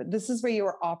situation, but this is where you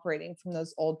are operating from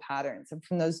those old patterns and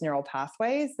from those neural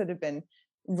pathways that have been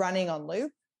running on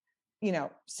loop,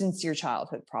 since your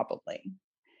childhood, probably.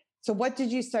 So what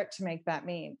did you start to make that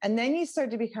mean? And then you start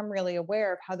to become really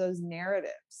aware of how those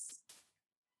narratives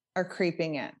are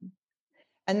creeping in.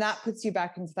 And that puts you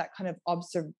back into that kind of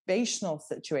observational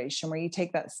situation where you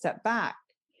take that step back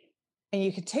and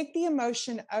you can take the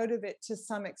emotion out of it to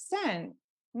some extent.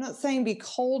 I'm not saying be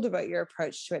cold about your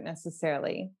approach to it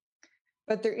necessarily,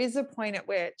 but there is a point at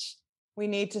which we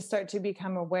need to start to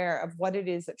become aware of what it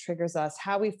is that triggers us,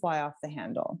 how we fly off the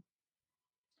handle.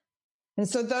 And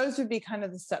so those would be kind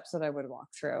of the steps that I would walk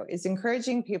through, is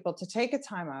encouraging people to take a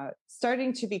time out,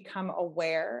 starting to become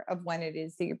aware of when it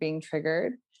is that you're being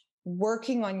triggered,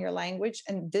 working on your language.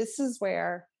 And this is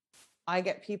where I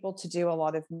get people to do a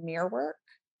lot of mirror work,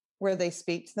 where they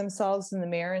speak to themselves in the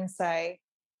mirror and say,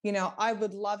 I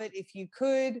would love it if you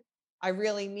could. I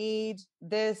really need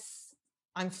this.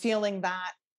 I'm feeling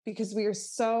that, because we are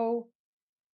so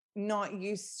not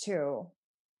used to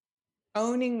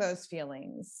owning those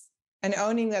feelings and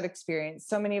owning that experience.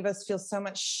 So many of us feel so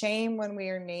much shame when we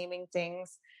are naming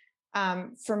things.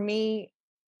 For me,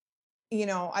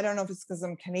 I don't know if it's because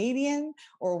I'm Canadian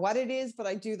or what it is, but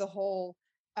I do the whole,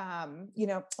 I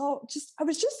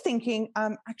was just thinking,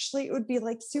 actually, it would be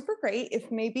like super great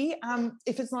if maybe,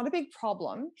 if it's not a big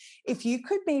problem, if you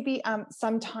could maybe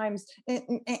sometimes,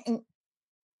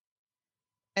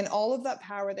 and all of that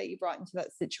power that you brought into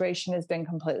that situation has been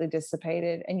completely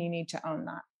dissipated, and you need to own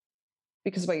that,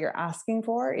 because what you're asking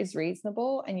for is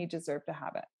reasonable and you deserve to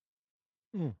have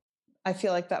it. I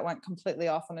feel like that went completely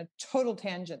off on a total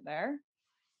tangent there.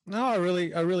 No, I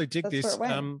really dig That's this. where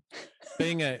it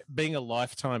went. Being a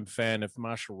lifetime fan of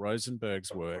Marshall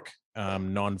Rosenberg's work,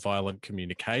 nonviolent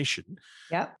communication.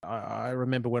 Yeah. I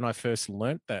remember when I first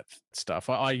learnt that stuff.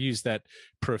 I use that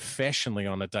professionally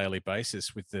on a daily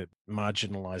basis with the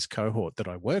marginalized cohort that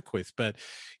I work with. But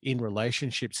in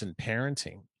relationships and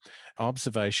parenting,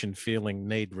 observation, feeling,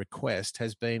 need, request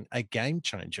has been a game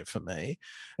changer for me.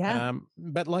 Yeah.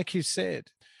 But like you said,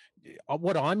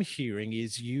 what I'm hearing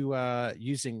is you are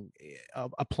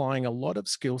applying a lot of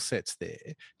skill sets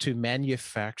there to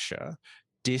manufacture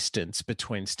distance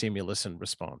between stimulus and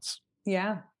response.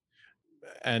 Yeah.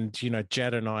 And,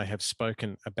 Jad and I have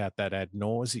spoken about that ad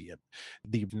nauseum,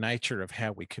 the nature of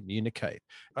how we communicate.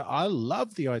 I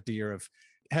love the idea of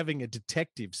having a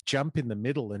detective jump in the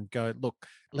middle and go, look,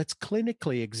 let's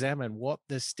clinically examine what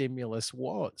the stimulus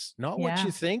was, not what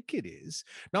you think it is,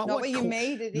 not what you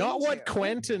made it not into. what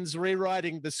Quentin's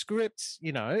rewriting the scripts,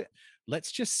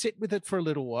 let's just sit with it for a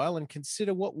little while and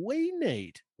consider what we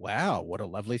need. Wow, what a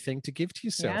lovely thing to give to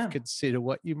yourself. Yeah. Consider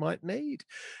what you might need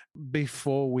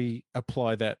before we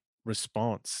apply that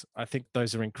response. I think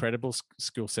those are incredible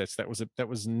skill sets. That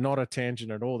was not a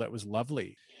tangent at all. That was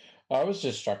lovely. I was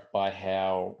just struck by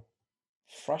how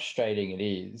frustrating it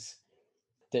is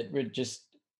that we're just,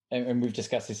 and we've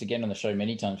discussed this again on the show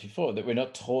many times before, that we're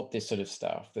not taught this sort of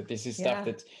stuff, that this is stuff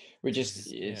that's,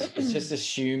 it's just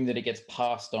assumed that it gets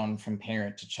passed on from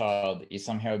parent to child, that you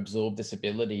somehow absorb this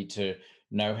ability to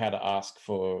know how to ask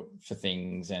for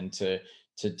things and to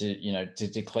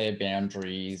declare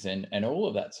boundaries and all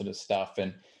of that sort of stuff.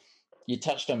 And you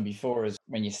touched on before is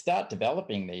when you start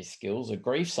developing these skills, a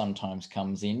grief sometimes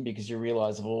comes in because you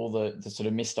realize of all the sort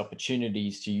of missed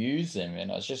opportunities to use them.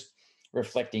 And I was just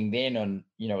reflecting then on,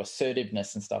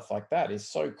 assertiveness and stuff like that is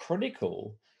so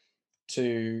critical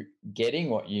to getting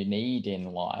what you need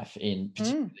in life,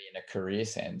 particularly in a career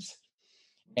sense.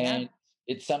 And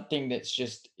it's something that's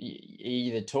just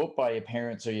either taught by your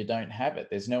parents or you don't have it.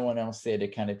 There's no one else there to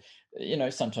kind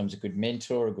of, sometimes a good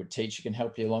mentor, a good teacher can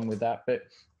help you along with that. But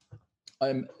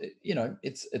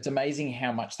it's amazing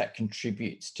how much that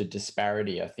contributes to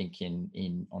disparity, I think,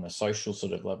 in on a social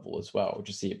sort of level as well.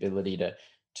 Just the ability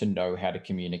to know how to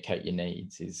communicate your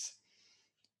needs is,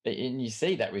 and you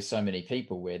see that with so many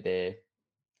people where the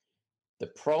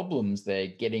problems they're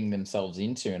getting themselves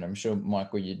into, and I'm sure,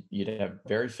 Michael, you'd have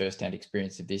very firsthand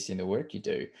experience of this in the work you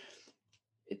do.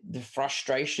 The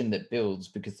frustration that builds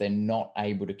because they're not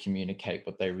able to communicate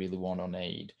what they really want or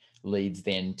need leads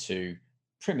then to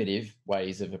primitive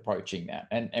ways of approaching that.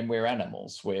 And we're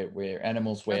animals. We're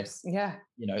animals where,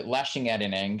 lashing out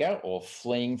in anger or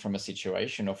fleeing from a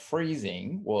situation or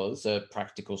freezing was a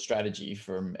practical strategy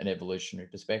from an evolutionary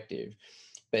perspective.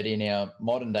 But in our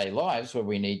modern day lives where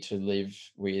we need to live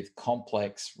with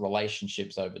complex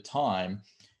relationships over time,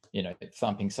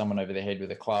 thumping someone over the head with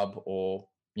a club or,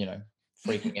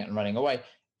 freaking out and running away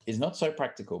is not so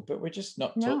practical, but we're just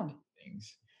not taught these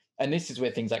things. And this is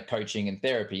where things like coaching and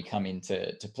therapy come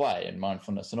into play, and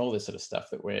mindfulness and all this sort of stuff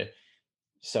that we're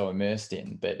so immersed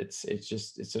in. But it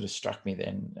sort of struck me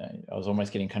then. I was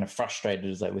almost getting kind of frustrated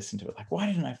as I listened to it. Like, why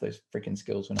didn't I have those freaking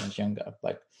skills when I was younger?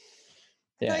 Like,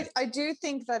 yeah. I do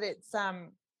think that it's,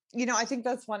 I think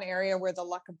that's one area where the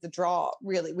luck of the draw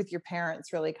really with your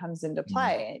parents really comes into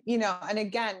play, and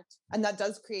again, and that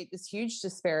does create this huge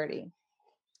disparity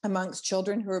amongst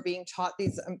children who are being taught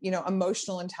these,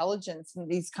 emotional intelligence and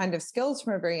these kind of skills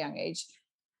from a very young age.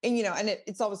 And, and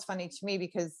it's always funny to me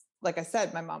because, like I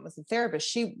said, my mom was a therapist.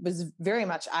 She was very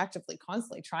much actively,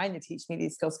 constantly trying to teach me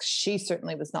these skills because she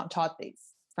certainly was not taught these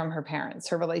from her parents.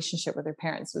 Her relationship with her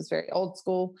parents was very old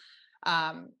school.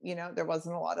 There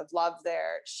wasn't a lot of love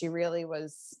there. She really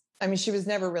was, she was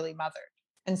never really mothered.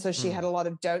 And so she had a lot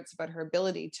of doubts about her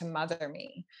ability to mother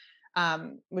me.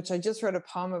 Which I just wrote a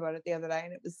poem about it the other day,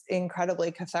 and it was incredibly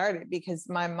cathartic because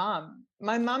my mom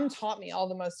taught me all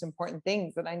the most important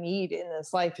things that I need in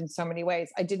this life in so many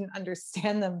ways. I didn't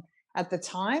understand them at the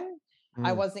time.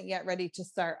 I wasn't yet ready to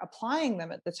start applying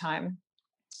them at the time.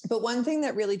 But one thing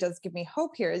that really does give me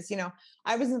hope here is,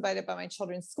 I was invited by my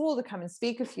children's school to come and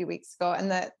speak a few weeks ago. And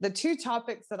the two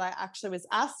topics that I actually was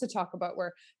asked to talk about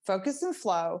were focus and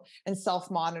flow and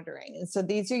self-monitoring. And so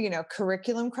these are,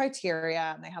 curriculum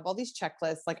criteria, and they have all these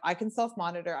checklists. Like, I can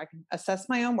self-monitor, I can assess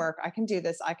my own work, I can do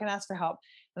this, I can ask for help.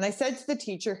 And I said to the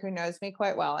teacher, who knows me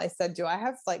quite well, I said, do I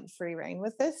have like free reign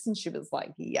with this? And she was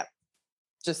like, yep,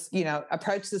 just,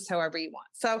 approach this however you want.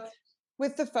 So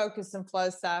with the focus and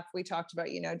flow stuff, we talked about,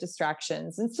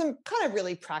 distractions and some kind of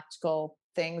really practical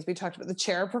things. We talked about the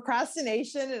chair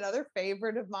procrastination, another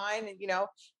favorite of mine. And,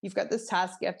 you've got this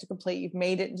task you have to complete. You've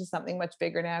made it into something much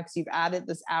bigger now because you've added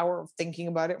this hour of thinking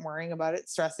about it, worrying about it,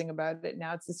 stressing about it.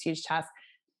 Now it's this huge task.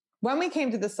 When we came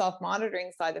to the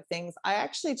self-monitoring side of things, I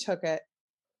actually took it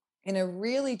in a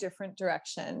really different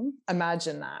direction.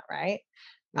 Imagine that, right?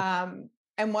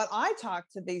 And what I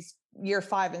talked to these year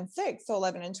 5 and 6, so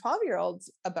 11 and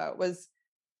 12-year-olds about was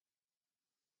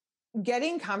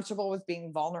getting comfortable with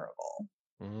being vulnerable.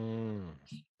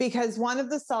 Because one of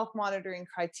the self-monitoring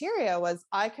criteria was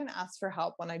I can ask for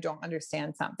help when I don't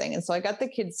understand something. And so I got the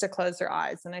kids to close their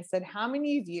eyes and I said, how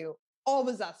many of you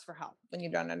always ask for help when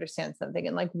you don't understand something?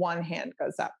 And like one hand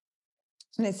goes up.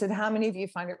 And I said, how many of you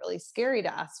find it really scary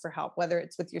to ask for help, whether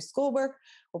it's with your schoolwork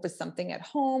or with something at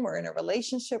home or in a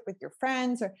relationship with your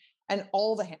friends, and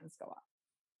all the hands go up.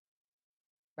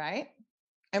 Right.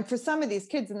 And for some of these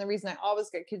kids, and the reason I always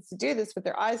get kids to do this with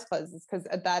their eyes closed is because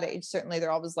at that age, certainly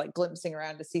they're always like glimpsing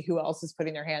around to see who else is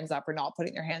putting their hands up or not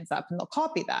putting their hands up, and they'll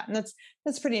copy that. And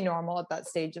that's pretty normal at that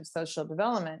stage of social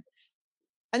development.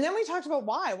 And then we talked about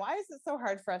why is it so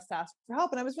hard for us to ask for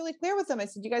help? And I was really clear with them. I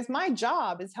said, you guys, my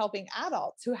job is helping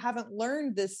adults who haven't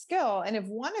learned this skill. And if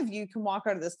one of you can walk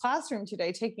out of this classroom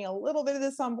today, taking a little bit of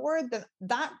this on board, then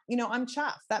that, I'm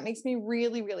chuffed. That makes me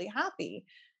really, really happy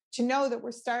to know that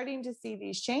we're starting to see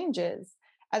these changes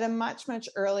at a much, much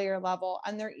earlier level.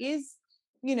 And there is,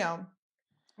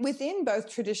 within both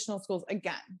traditional schools,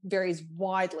 again, varies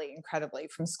widely, incredibly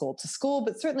from school to school,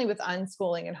 but certainly with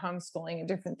unschooling and homeschooling and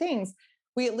different things,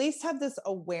 we at least have this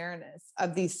awareness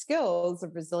of these skills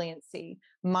of resiliency,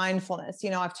 mindfulness.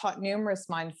 I've taught numerous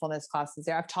mindfulness classes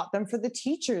there. I've taught them for the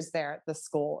teachers there at the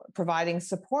school, providing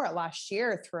support last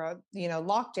year throughout,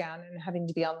 lockdown and having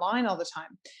to be online all the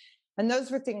time. And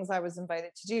those were things I was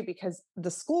invited to do because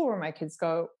the school where my kids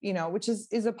go, which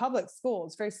is a public school,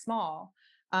 it's very small,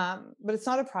 but it's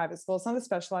not a private school. It's not a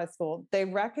specialized school. They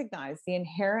recognize the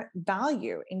inherent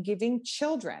value in giving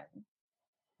children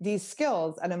these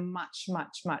skills at a much,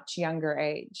 much, much younger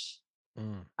age.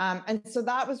 And so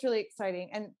that was really exciting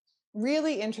and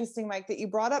really interesting, Mike, that you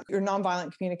brought up your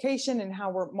nonviolent communication and how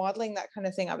we're modeling that kind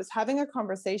of thing. I was having a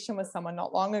conversation with someone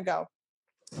not long ago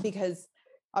because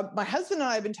my husband and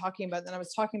I have been talking about, and I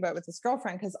was talking about with this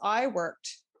girlfriend, because I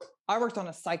worked on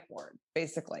a psych ward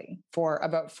basically for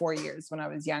about 4 years when I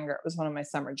was younger. It was one of my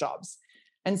summer jobs.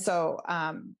 And so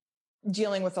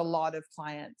dealing with a lot of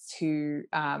clients who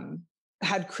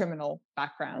had criminal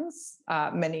backgrounds,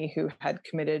 many who had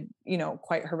committed,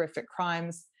 quite horrific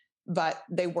crimes, but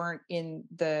they weren't in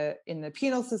the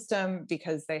penal system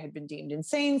because they had been deemed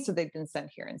insane. So they'd been sent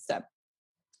here instead.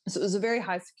 So it was a very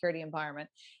high security environment.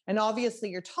 And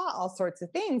obviously you're taught all sorts of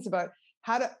things about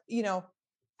how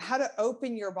to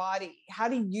open your body, how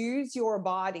to use your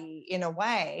body in a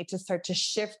way to start to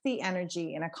shift the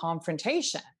energy in a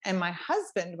confrontation. And my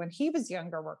husband, when he was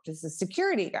younger, worked as a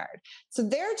security guard. So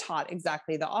they're taught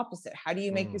exactly the opposite. How do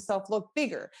you make yourself look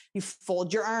bigger? You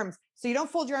fold your arms. So you don't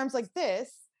fold your arms like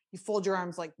this. You fold your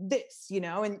arms like this,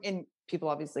 and people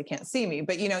obviously can't see me,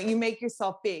 but you make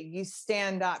yourself big, you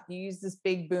stand up, you use this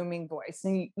big booming voice,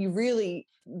 and you really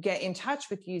get in touch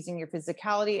with using your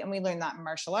physicality. And we learn that in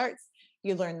martial arts.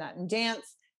 You learn that in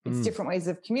dance. It's different ways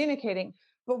of communicating.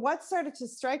 But what started to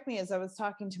strike me as I was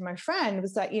talking to my friend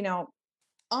was that,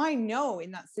 I know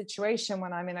in that situation,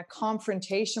 when I'm in a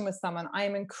confrontation with someone, I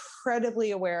am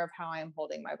incredibly aware of how I am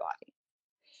holding my body.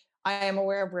 I am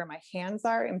aware of where my hands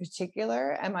are in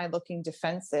particular. Am I looking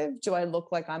defensive? Do I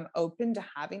look like I'm open to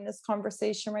having this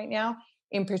conversation right now?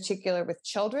 In particular with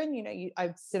children,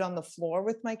 I'd sit on the floor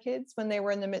with my kids when they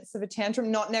were in the midst of a tantrum,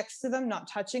 not next to them, not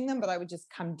touching them, but I would just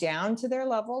come down to their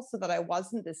level so that I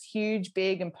wasn't this huge,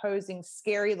 big, imposing,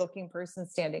 scary looking person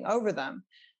standing over them.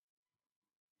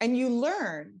 And you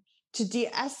learn to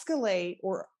de-escalate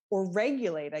or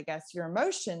regulate, I guess, your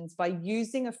emotions by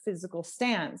using a physical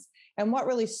stance. And what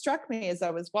really struck me as I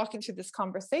was walking through this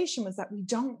conversation was that we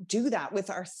don't do that with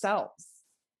ourselves.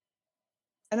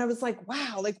 And I was like,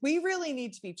 wow, like we really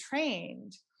need to be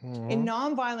trained in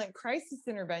nonviolent crisis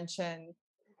intervention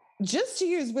just to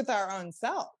use with our own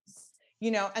selves.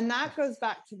 And that goes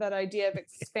back to that idea of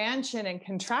expansion and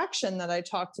contraction that I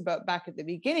talked about back at the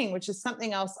beginning, which is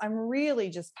something else I'm really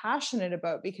just passionate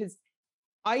about, because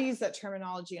I use that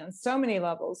terminology on so many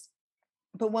levels.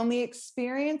 But when we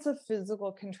experience a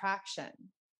physical contraction,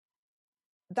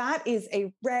 that is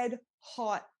a red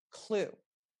hot clue.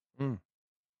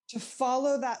 To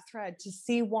follow that thread, to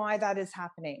see why that is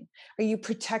happening. Are you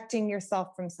protecting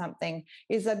yourself from something?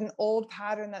 Is that an old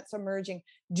pattern that's emerging?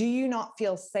 Do you not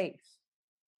feel safe?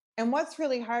 And what's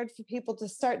really hard for people to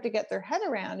start to get their head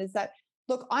around is that,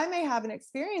 look, I may have an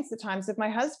experience at times if my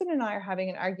husband and I are having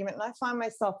an argument and I find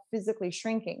myself physically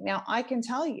shrinking. Now, I can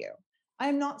tell you, I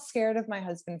am not scared of my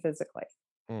husband physically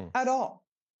at all.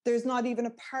 There's not even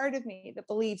a part of me that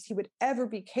believes he would ever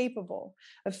be capable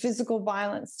of physical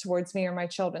violence towards me or my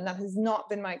children. That has not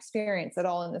been my experience at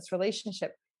all in this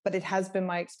relationship, but it has been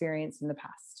my experience in the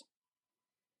past.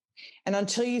 And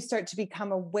until you start to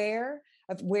become aware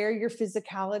of where your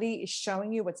physicality is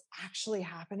showing you what's actually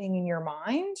happening in your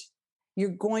mind, you're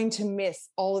going to miss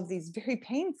all of these very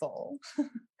painful,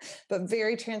 but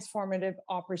very transformative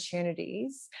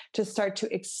opportunities to start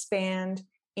to expand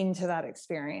into that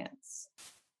experience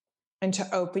and to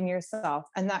open yourself.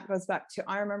 And that goes back to,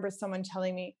 I remember someone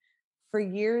telling me, for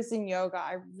years in yoga,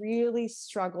 I really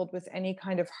struggled with any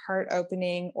kind of heart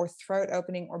opening or throat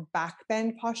opening or back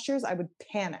bend postures. I would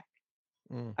panic.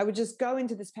 I would just go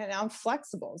into this panic. Now I'm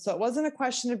flexible. So it wasn't a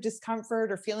question of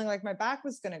discomfort or feeling like my back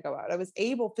was going to go out. I was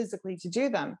able physically to do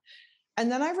them.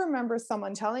 And then I remember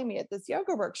someone telling me at this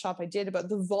yoga workshop I did about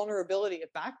the vulnerability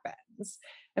of back bends,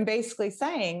 and basically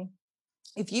saying,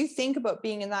 if you think about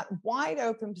being in that wide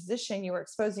open position, you are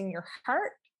exposing your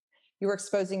heart, you are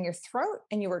exposing your throat,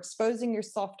 and you are exposing your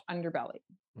soft underbelly.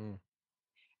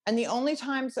 And the only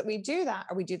times that we do that,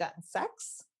 or we do that in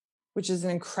sex, which is an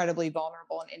incredibly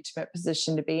vulnerable and intimate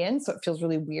position to be in. So it feels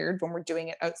really weird when we're doing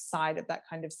it outside of that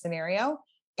kind of scenario.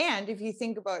 And if you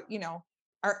think about,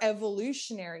 our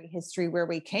evolutionary history, where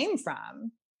we came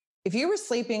from, if you were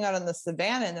sleeping out on the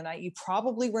savannah in the night, you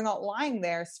probably were not lying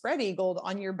there spread-eagled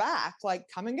on your back, like,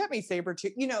 come and get me, saber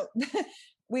tooth.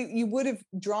 You would have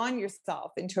drawn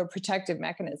yourself into a protective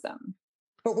mechanism.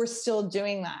 But we're still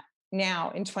doing that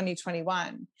now in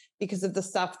 2021 because of the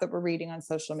stuff that we're reading on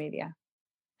social media,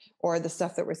 or the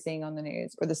stuff that we're seeing on the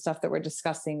news, or the stuff that we're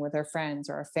discussing with our friends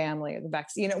or our family, or the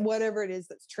vaccine, whatever it is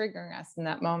that's triggering us in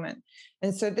that moment.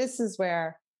 And so this is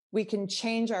where we can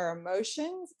change our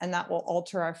emotions, and that will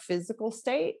alter our physical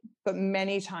state. But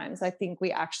many times I think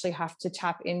we actually have to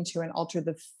tap into and alter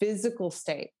the physical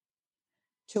state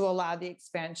to allow the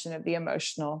expansion of the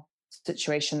emotional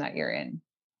situation that you're in.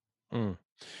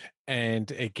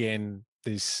 And again,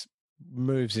 this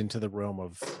moves into the realm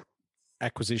of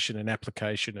acquisition and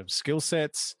application of skill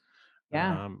sets,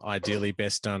 ideally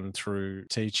best done through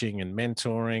teaching and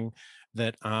mentoring,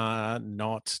 that are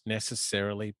not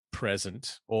necessarily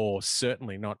present, or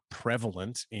certainly not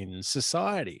prevalent in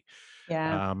society.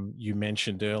 You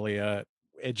mentioned earlier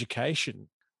education.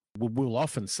 We'll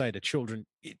often say to children,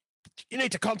 you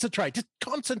need to concentrate, just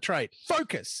concentrate,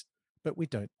 focus. But we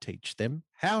don't teach them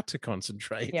how to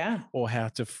concentrate or how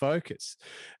to focus.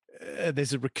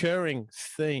 There's a recurring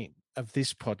theme of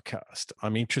this podcast.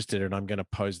 I'm interested, and I'm going to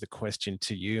pose the question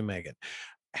to you, Meghann.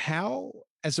 How,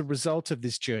 as a result of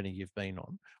this journey you've been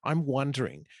on, I'm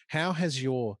wondering, how has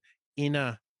your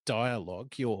inner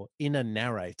dialogue, your inner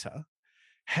narrator,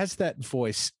 has that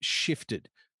voice shifted,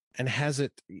 and has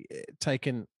it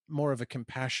taken more of a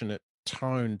compassionate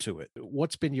tone to it?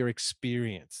 What's been your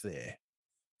experience there?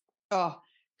 Oh,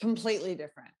 completely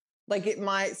different.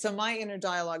 So my inner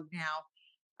dialogue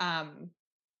now,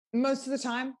 most of the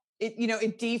time,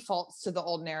 it defaults to the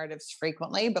old narratives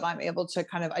frequently, but I'm able to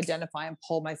kind of identify and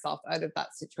pull myself out of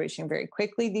that situation very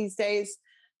quickly these days.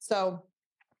 So,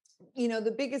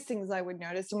 the biggest things I would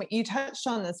notice, and what you touched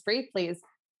on this briefly, is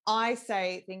I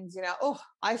say things, oh,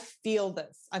 I feel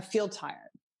this. I feel tired.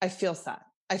 I feel sad.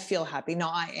 I feel happy. No,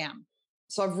 I am.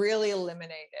 So I've really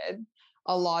eliminated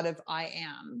a lot of I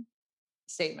am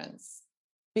statements,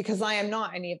 because I am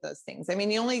not any of those things. I mean,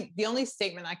 the only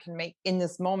statement I can make in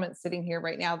this moment sitting here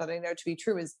right now that I know to be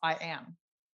true is I am.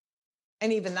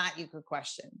 And even that you could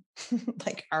question.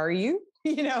 Like, are you?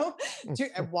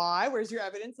 Why? Where's your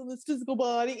evidence on this physical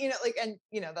body?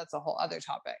 That's a whole other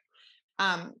topic.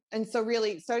 And so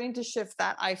really starting to shift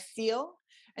that I feel.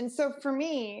 And so for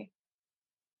me,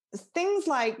 things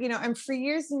like, and for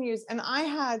years and years, and I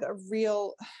had a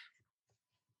real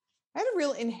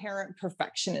inherent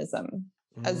perfectionism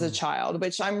as a child,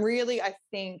 which I'm really, I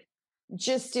think,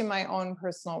 just in my own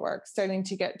personal work, starting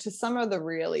to get to some of the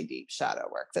really deep shadow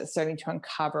work that's starting to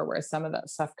uncover where some of that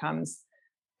stuff comes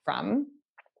from.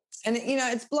 And,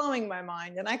 it's blowing my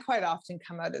mind. And I quite often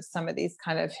come out of some of these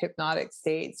kind of hypnotic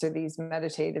states or these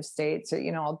meditative states, or,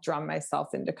 I'll drum myself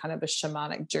into kind of a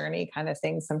shamanic journey kind of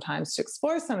thing sometimes to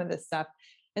explore some of this stuff.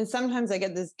 And sometimes I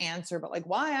get this answer, but like,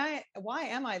 why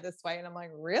am I this way? And I'm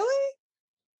like, really?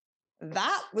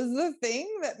 That was the thing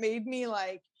that made me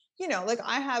like, like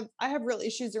I have real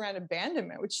issues around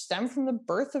abandonment, which stem from the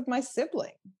birth of my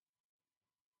sibling.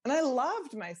 And I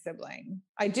loved my sibling.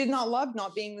 I did not love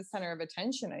not being the center of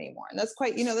attention anymore. And that's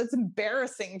quite, that's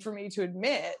embarrassing for me to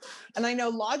admit. And I know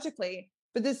logically,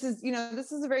 but this is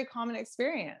a very common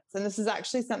experience. And this is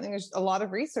actually something, there's a lot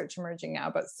of research emerging now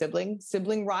about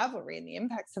sibling rivalry and the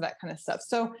impacts of that kind of stuff.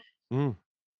 So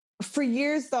for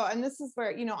years though, and this is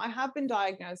where, I have been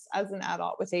diagnosed as an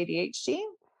adult with ADHD.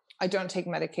 I don't take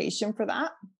medication for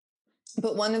that.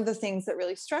 But one of the things that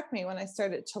really struck me when I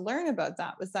started to learn about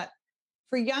that was that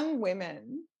for young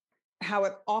women, how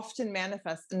it often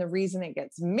manifests, and the reason it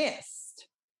gets missed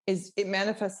is it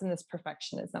manifests in this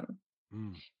perfectionism,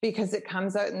 because it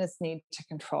comes out in this need to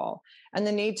control. And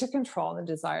the need to control and the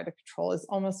desire to control is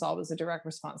almost always a direct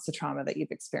response to trauma that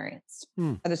you've experienced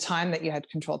at a time that you had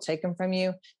control taken from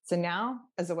you. So now,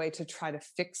 as a way to try to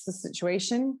fix the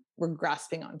situation, we're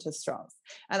grasping onto straws.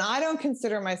 And I don't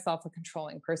consider myself a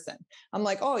controlling person. I'm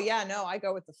like, oh yeah, no, I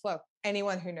go with the flow.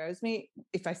 Anyone who knows me,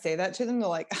 if I say that to them, they're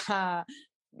like,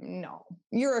 no,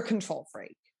 you're a control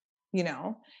freak.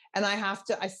 And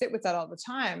I sit with that all the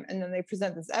time. And then they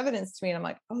present this evidence to me and I'm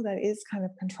like, oh, that is kind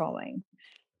of controlling.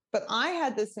 But I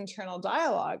had this internal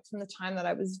dialogue from the time that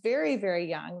I was very, very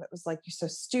young that was like, you're so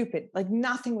stupid. Like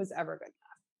nothing was ever good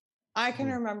enough. I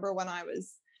can remember when I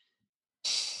was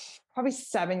probably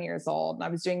 7 years old and I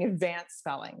was doing advanced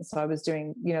spelling. So I was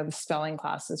doing, the spelling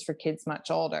classes for kids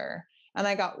much older. And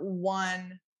I got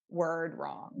one word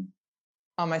wrong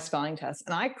on my spelling test.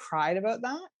 And I cried about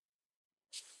that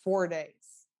 4 days.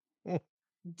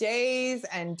 Days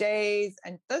and days.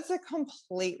 And that's a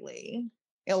completely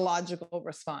illogical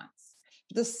response.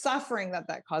 The suffering that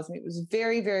caused me was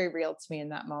very, very real to me in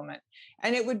that moment.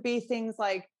 And it would be things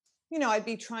like, I'd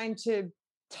be trying to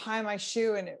tie my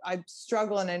shoe and I'd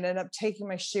struggle and I'd end up taking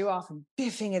my shoe off and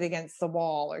biffing it against the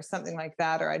wall or something like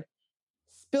that. Or I'd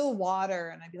spill water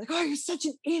and I'd be like, oh, you're such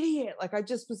an idiot. Like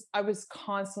I was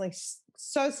constantly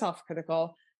so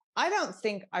self-critical. I don't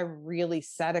think I really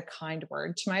said a kind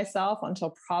word to myself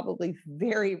until probably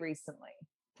very recently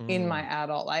in my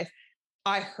adult life.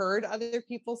 I heard other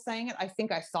people saying it. I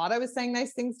think I thought I was saying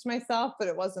nice things to myself, but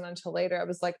it wasn't until later. I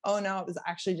was like, oh no, it was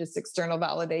actually just external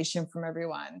validation from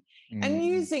everyone and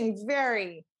using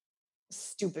very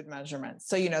stupid measurements.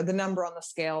 So, the number on the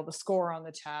scale, the score on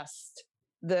the test,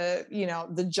 the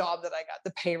job that I got,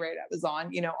 the pay rate I was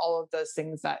on, all of those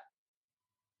things that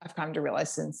I've come to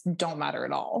realize since don't matter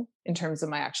at all in terms of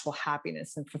my actual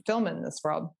happiness and fulfillment in this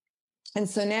world. And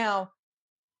so now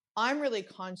I'm really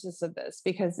conscious of this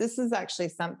because this is actually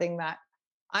something that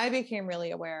I became really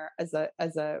aware as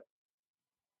a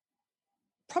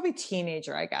probably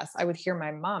teenager, I guess. I would hear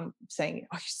my mom saying,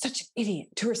 oh, you're such an idiot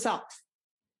to herself.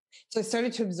 So I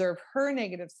started to observe her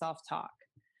negative self-talk.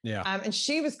 Yeah. And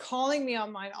she was calling me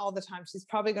on mine all the time. She's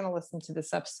probably going to listen to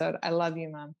this episode. I love you,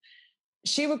 Mom.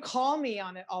 She would call me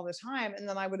on it all the time. And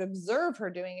then I would observe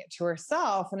her doing it to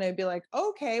herself. And I'd be like,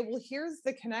 okay, well, here's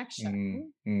the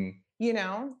connection,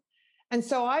 And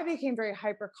so I became very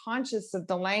hyper conscious of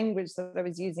the language that I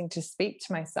was using to speak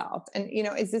to myself. And,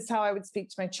 is this how I would speak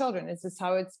to my children? Is this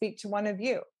how I would speak to one of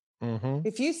you?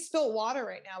 If you spill water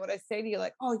right now, would I say to you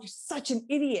like, oh, you're such an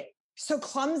idiot. You're so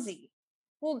clumsy.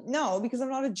 Well, no, because I'm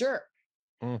not a jerk.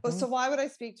 But so why would I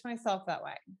speak to myself that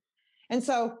way? And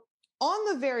so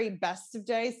on the very best of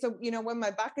days, so, when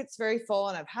my bucket's very full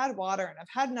and I've had water and I've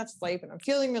had enough sleep and I'm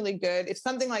feeling really good, if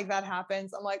something like that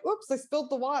happens, I'm like, oops, I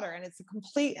spilled the water and it's a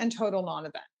complete and total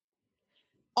non-event.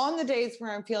 On the days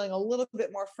where I'm feeling a little bit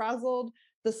more frazzled,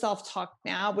 the self-talk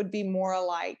now would be more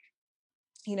like,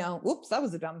 whoops, that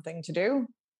was a dumb thing to do.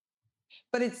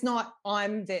 But it's not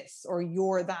I'm this or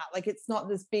you're that. Like it's not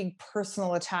this big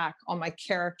personal attack on my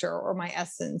character or my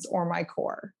essence or my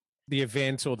core. The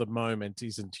event or the moment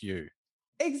isn't you.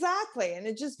 Exactly. And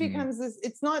it just becomes this,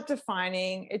 it's not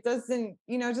defining. It doesn't,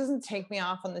 it doesn't take me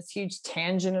off on this huge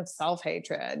tangent of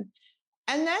self-hatred.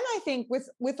 And then I think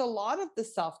with a lot of the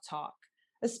self-talk,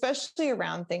 especially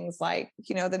around things like,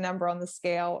 the number on the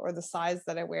scale or the size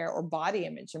that I wear or body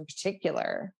image in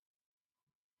particular,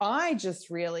 I just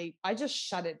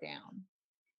shut it down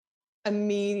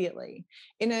immediately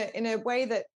in a way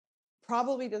that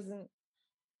probably doesn't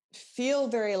feel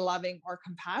very loving or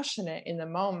compassionate in the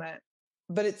moment,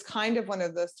 but it's kind of one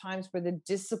of those times where the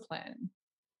discipline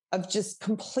of just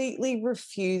completely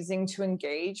refusing to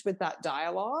engage with that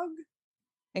dialogue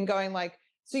and going like,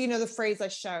 so, the phrase I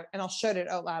shout, and I'll shout it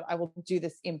out loud. I will do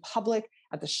this in public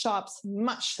at the shops,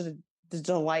 much to the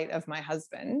delight of my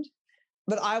husband.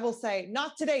 But I will say,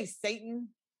 not today, Satan.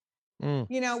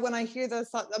 When I hear those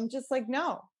thoughts, I'm just like,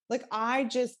 no, like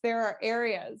there are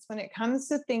areas when it comes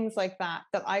to things like that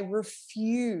I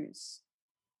refuse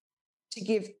to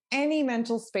give any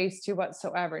mental space to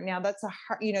whatsoever. Now that's a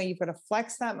hard, you've got to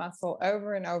flex that muscle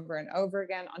over and over and over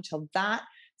again until that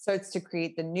starts to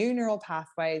create the new neural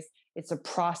pathways. It's a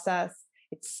process.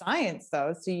 It's science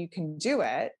though, so you can do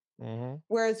it. Mm-hmm.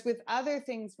 Whereas with other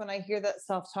things, when I hear that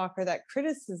self-talk or that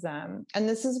criticism, and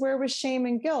this is where with shame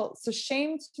and guilt. So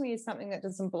shame to me is something that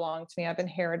doesn't belong to me. I've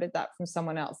inherited that from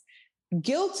someone else.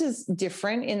 Guilt is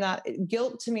different in that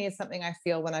guilt to me is something I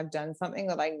feel when I've done something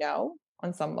that I know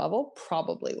on some level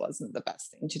probably wasn't the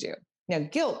best thing to do. Now,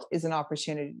 guilt is an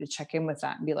opportunity to check in with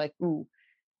that and be like, ooh,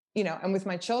 and with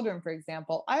my children, for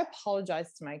example, I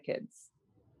apologize to my kids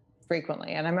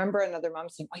frequently. And I remember another mom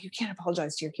saying, well, you can't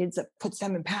apologize to your kids. That puts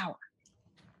them in power.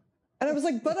 And I was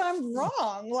like, but I'm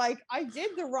wrong. Like I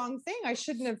did the wrong thing. I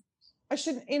shouldn't,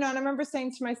 and I remember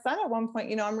saying to my son at one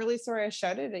point, I'm really sorry I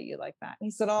shouted at you like that. And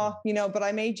he said, oh, but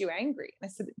I made you angry. And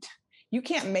I said, you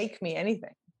can't make me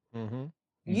anything. Mm-hmm.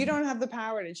 You don't have the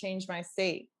power to change my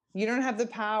state. You don't have the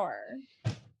power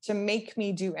to make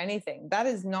me do anything. That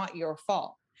is not your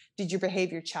fault. Did your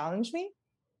behavior challenge me?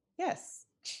 Yes.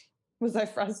 Was I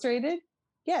frustrated?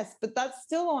 Yes, but that's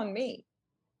still on me,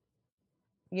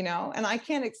 and I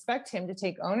can't expect him to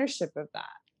take ownership of that.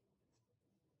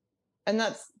 And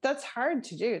that's hard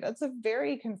to do. That's a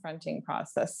very confronting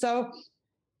process. So,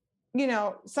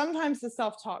 sometimes the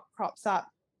self-talk crops up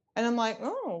and I'm like,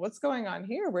 oh, what's going on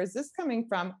here? Where's this coming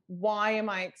from? Why am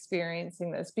I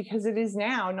experiencing this? Because it is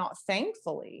now not,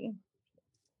 thankfully,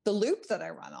 the loop that I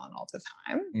run on all the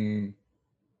time,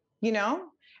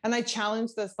 and I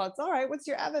challenge those thoughts. All right, what's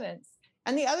your evidence?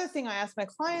 And the other thing I ask my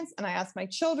clients and I ask my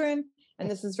children, and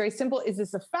this is very simple, is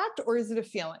this a fact or is it a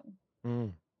feeling?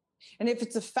 And if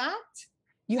it's a fact,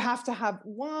 you have to have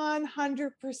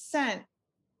 100%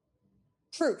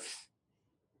 proof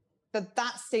that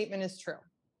that statement is true.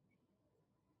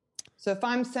 So if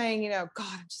I'm saying, God,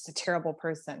 I'm just a terrible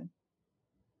person.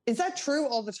 Is that true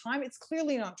all the time? It's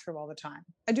clearly not true all the time.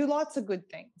 I do lots of good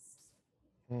things.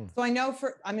 So I know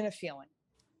I'm in a feeling,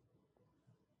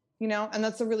 and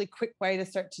that's a really quick way to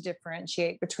start to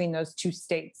differentiate between those two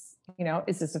states.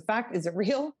 Is this a fact? Is it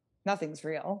real? Nothing's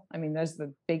real. I mean, there's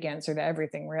the big answer to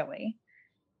everything, really.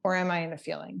 Or am I in a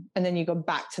feeling? And then you go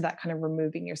back to that kind of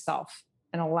removing yourself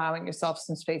and allowing yourself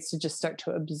some space to just start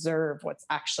to observe what's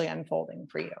actually unfolding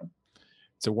for you.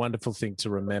 It's a wonderful thing to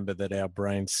remember that our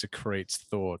brain secretes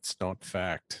thoughts, not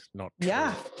fact, not truth.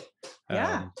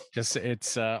 Yeah.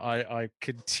 I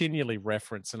continually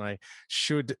reference, and I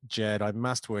should, Jad, I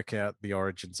must work out the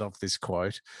origins of this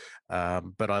quote,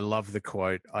 but I love the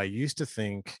quote. I used to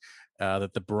think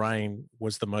that the brain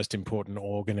was the most important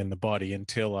organ in the body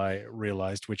until I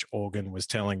realized which organ was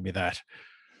telling me that.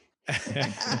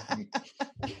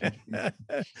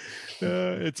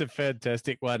 It's a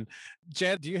fantastic one.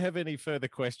 Jad, do you have any further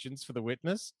questions for the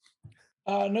witness?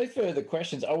 No further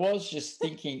questions. I was just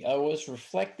thinking, I was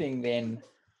reflecting then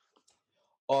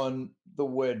on the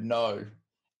word no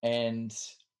and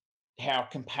how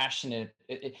compassionate.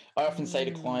 I often say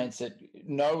to clients that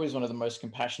no is one of the most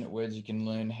compassionate words you can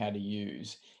learn how to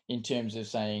use in terms of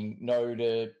saying no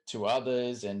to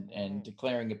others and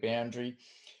declaring a boundary.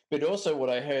 But also what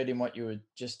I heard in what you were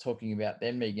just talking about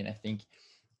then, Meghann, I think,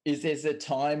 is there's a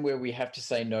time where we have to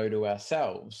say no to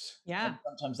ourselves. Yeah. And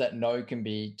sometimes that no can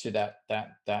be to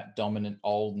that dominant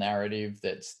old narrative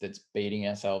that's beating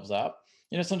ourselves up.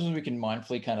 Sometimes we can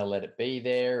mindfully kind of let it be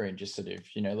there and just sort of,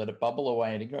 let it bubble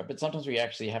away and ignore it. But sometimes we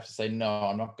actually have to say, no,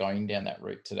 I'm not going down that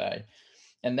route today.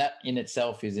 And that in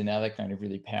itself is another kind of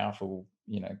really powerful,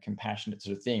 compassionate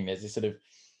sort of thing. There's this sort of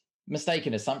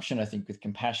mistaken assumption, I think, with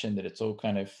compassion that it's all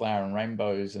kind of flower and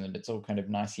rainbows and that it's all kind of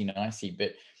nicey-nicey.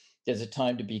 But there's a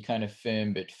time to be kind of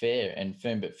firm but fair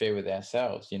with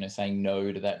ourselves, saying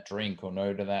no to that drink or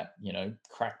no to that,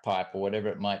 crack pipe or whatever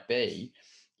it might be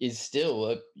is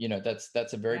still,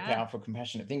 that's a very powerful,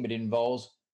 compassionate thing, but it involves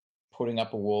putting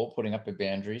up a wall, putting up a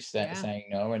boundary, saying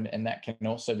no. And that can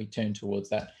also be turned towards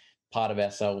that part of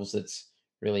ourselves that's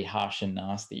really harsh and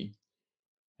nasty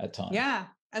at times. Yeah.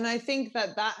 And I think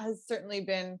that has certainly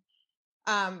been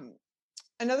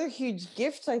another huge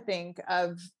gift, I think,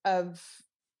 of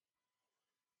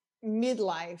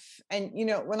midlife. And,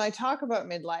 when I talk about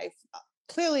midlife,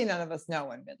 clearly none of us know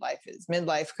when midlife is.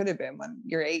 Midlife could have been when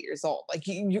you're 8 years old. Like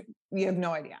you have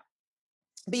no idea.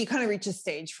 but you kind of reach a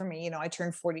stage for me, I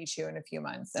turned 42 in a few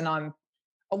months, and I'm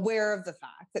aware of the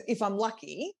fact that if I'm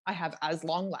lucky, I have as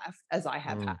long left as I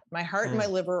have had. My heart and my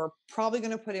liver are probably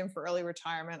going to put in for early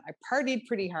retirement. I partied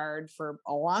pretty hard for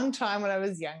a long time when I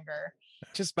was younger.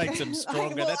 Just makes them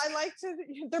stronger. I like to,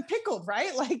 they're pickled,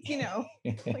 right? Like,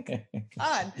 like,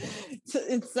 God. So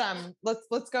it's,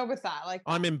 let's go with that. Like,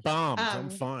 I'm embalmed. I'm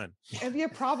fine. Yeah,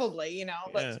 probably,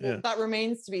 that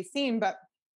remains to be seen. But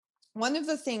one of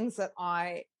the things that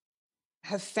I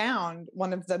have found,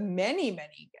 one of the many,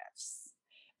 many gifts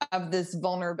of this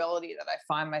vulnerability that I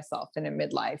find myself in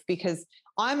midlife, because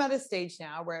I'm at a stage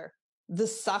now where the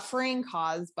suffering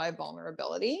caused by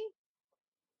vulnerability,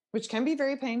 which can be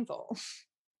very painful,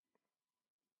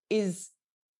 is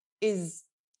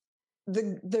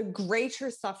the greater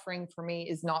suffering for me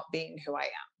is not being who I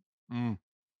am.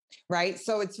 Right.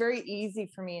 So it's very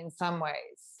easy for me in some ways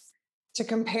to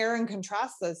compare and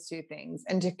contrast those two things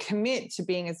and to commit to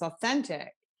being as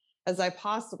authentic as I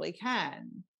possibly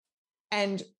can.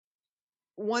 And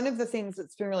one of the things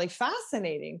that's been really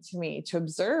fascinating to me to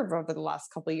observe over the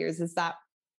last couple of years is that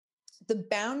the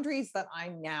boundaries that I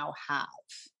now have,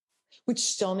 which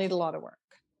still need a lot of work.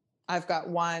 I've got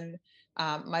one,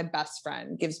 my best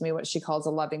friend gives me what she calls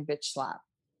a loving bitch slap.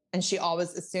 And she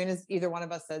always, as soon as either one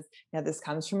of us says, yeah, this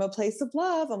comes from a place of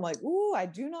love, I'm like, ooh, I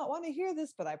do not want to hear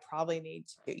this, but I probably need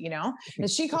to, and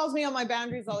she calls me on my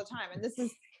boundaries all the time. And this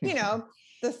is,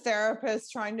 the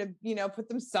therapist trying to, put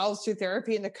themselves through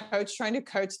therapy, and the coach trying to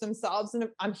coach themselves. And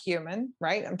I'm human,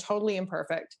 right? I'm totally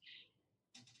imperfect.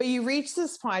 But you reach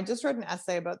this point. I just wrote an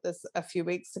essay about this a few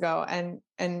weeks ago.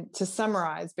 And to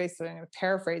summarize, basically, I'm going to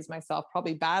paraphrase myself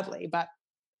probably badly, but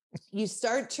you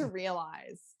start to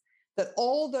realize that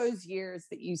all those years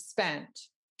that you spent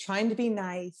trying to be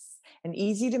nice and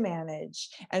easy to manage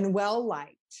and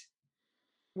well-liked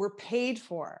were paid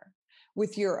for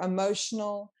with your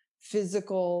emotional,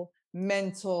 physical,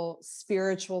 mental,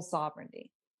 spiritual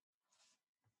sovereignty.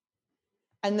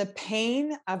 And the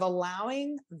pain of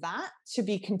allowing that to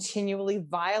be continually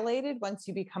violated once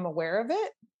you become aware of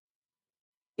it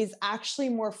is actually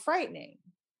more frightening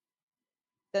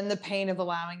than the pain of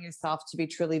allowing yourself to be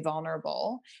truly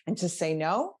vulnerable and to say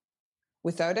no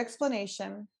without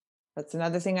explanation. That's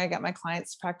another thing I get my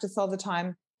clients to practice all the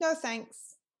time. No,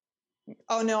 thanks.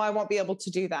 Oh, no, I won't be able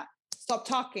to do that. Stop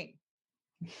talking.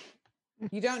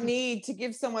 You don't need to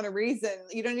give someone a reason.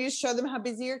 You don't need to show them how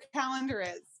busy your calendar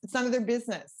is. It's none of their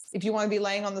business. If you want to be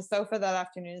laying on the sofa that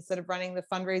afternoon instead of running the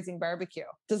fundraising barbecue,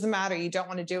 doesn't matter. You don't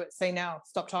want to do it. Say no.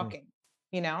 Stop talking,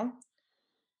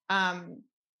 And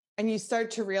you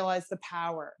start to realize the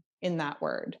power in that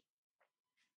word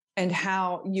and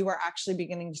how you are actually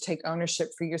beginning to take ownership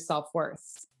for your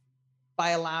self-worth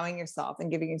by allowing yourself and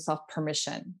giving yourself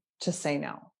permission to say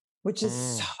no, which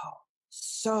is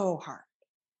so hard.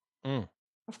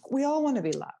 We all want to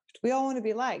be loved. We all want to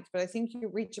be liked. But I think you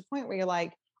reach a point where you're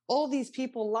like, all these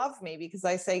people love me because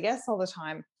I say yes all the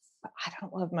time, but I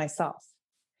don't love myself.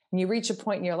 And you reach a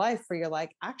point in your life where you're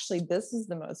like, actually, this is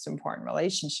the most important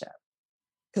relationship.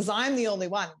 Because I'm the only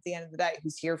one at the end of the day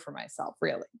who's here for myself,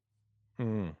 really.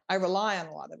 I rely on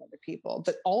a lot of other people,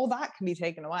 but all that can be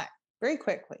taken away very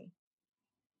quickly.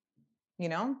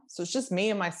 So it's just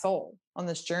me and my soul on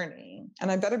this journey.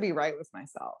 And I better be right with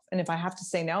myself. And if I have to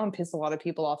say no and piss a lot of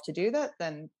people off to do that,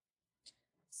 then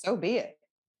so be it.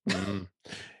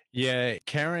 Yeah,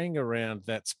 carrying around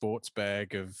that sports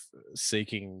bag of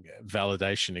seeking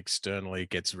validation externally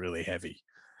gets really heavy.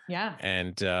 Yeah.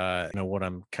 And what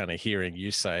I'm kind of hearing you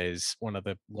say is one of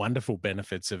the wonderful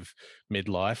benefits of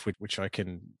midlife, which I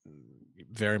can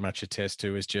very much attest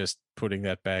to, is just putting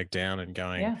that bag down and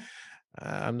going,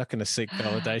 I'm not going to seek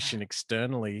validation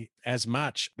externally as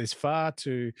much. There's far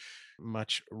too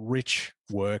much rich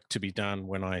work to be done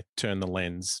when I turn the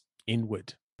lens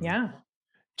inward. Yeah.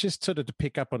 Just sort of to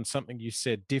pick up on something you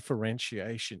said,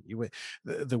 differentiation.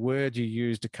 The word you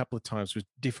used a couple of times was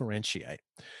differentiate.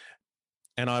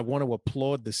 And I want to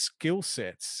applaud the skill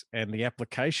sets and the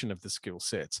application of the skill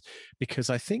sets, because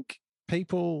I think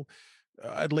people,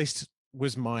 at least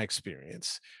was my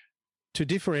experience, to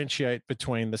differentiate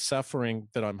between the suffering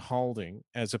that I'm holding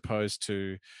as opposed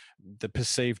to the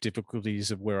perceived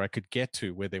difficulties of where I could get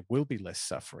to, where there will be less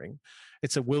suffering.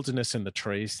 It's a wilderness in the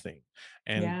trees thing.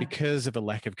 And because of a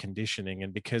lack of conditioning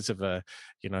and because of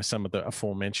some of the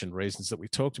aforementioned reasons that we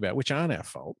talked about, which aren't our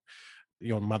fault,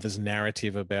 your mother's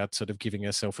narrative about sort of giving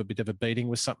herself a bit of a beating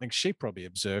was something she probably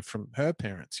observed from her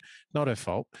parents, not her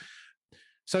fault.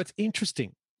 So it's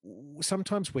interesting.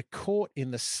 Sometimes we're caught in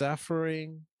the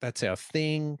suffering. That's our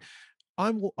thing.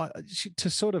 To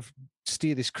sort of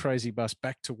steer this crazy bus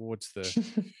back towards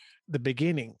the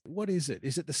beginning, what is it?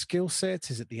 Is it the skill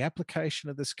sets? Is it the application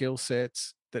of the skill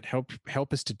sets that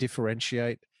help us to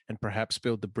differentiate and perhaps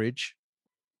build the bridge?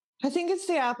 I think it's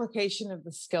the application of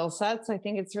the skill sets. I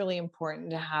think it's really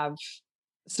important to have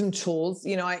some tools.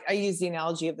 I use the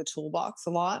analogy of the toolbox a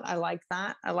lot. I like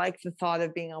that. I like the thought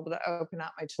of being able to open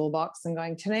up my toolbox and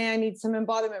going, today I need some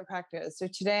embodiment practice, or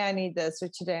today I need this, or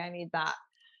today I need that.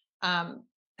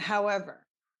 However,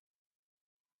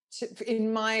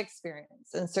 in my experience,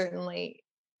 and certainly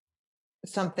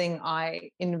something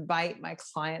I invite my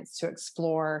clients to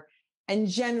explore, and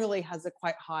generally has a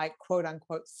quite high quote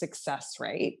unquote success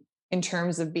rate in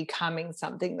terms of becoming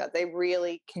something that they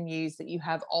really can use, that you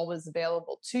have always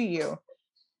available to you,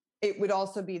 it would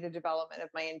also be the development of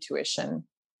my intuition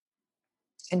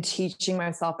and teaching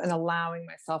myself and allowing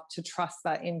myself to trust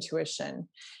that intuition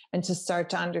and to start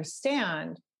to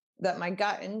understand that my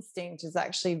gut instinct is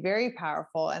actually very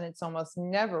powerful and it's almost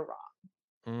never wrong.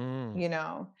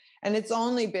 And it's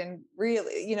only been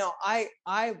really,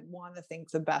 I want to think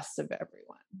the best of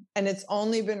everyone. And it's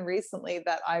only been recently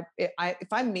that if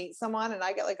I meet someone and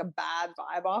I get like a bad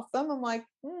vibe off them, I'm like,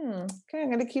 okay,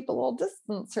 I'm going to keep a little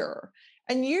distance here.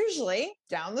 And usually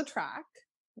down the track,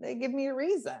 they give me a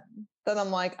reason that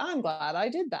I'm like, I'm glad I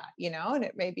did that, and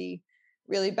it may be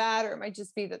really bad, or it might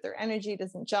just be that their energy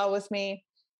doesn't gel with me.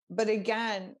 But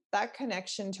again, that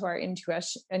connection to our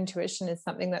intuition is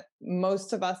something that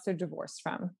most of us are divorced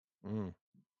from.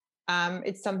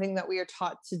 It's something that we are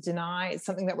taught to deny. It's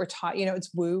something that we're taught,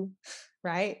 it's woo,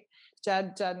 right?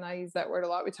 Jed and I use that word a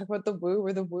lot. We talk about the woo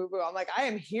or the woo woo. I'm like, I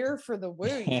am here for the woo.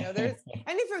 And if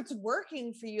it's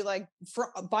working for you,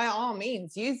 by all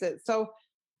means, use it. So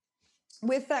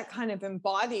with that kind of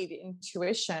embodied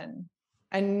intuition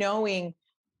and knowing,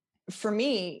 for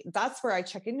me, that's where I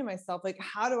check into myself. Like,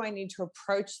 how do I need to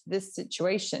approach this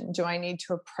situation? Do I need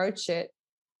to approach it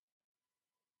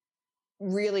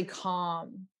really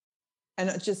calm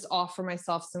and just offer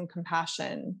myself some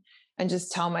compassion and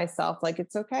just tell myself, like,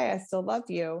 it's okay, I still love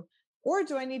you? Or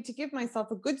do I need to give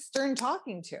myself a good stern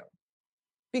talking to?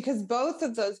 Because both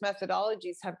of those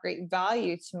methodologies have great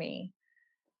value to me.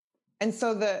 And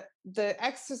so the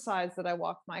exercise that I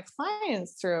walk my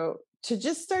clients through to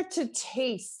just start to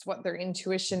taste what their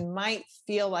intuition might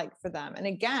feel like for them. And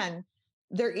again,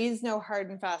 there is no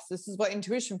hard and fast, this is what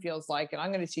intuition feels like. And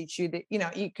I'm going to teach you that,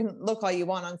 you can look all you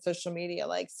want on social media,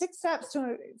 like 6 steps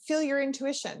to feel your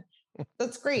intuition.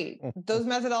 That's great. Those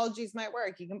methodologies might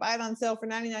work. You can buy it on sale for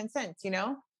 99 cents,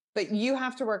 but you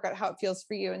have to work out how it feels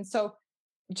for you. And so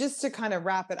just to kind of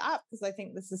wrap it up, because I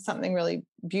think this is something really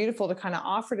beautiful to kind of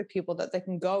offer to people that they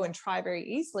can go and try very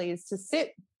easily, is to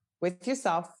sit with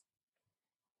yourself,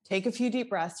 take a few deep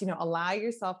breaths, allow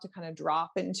yourself to kind of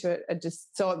drop into it.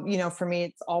 For me,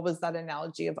 it's always that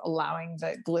analogy of allowing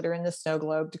the glitter in the snow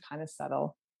globe to kind of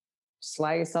settle. Just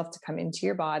allow yourself to come into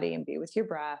your body and be with your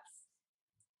breath.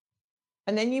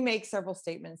 And then you make several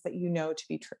statements that you know to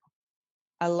be true.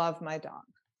 I love my dog.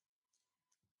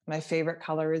 My favorite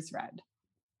color is red.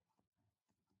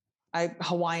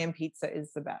 Hawaiian pizza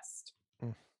is the best.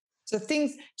 So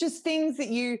things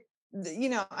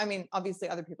that obviously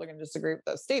other people are going to disagree with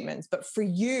those statements, but for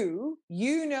you,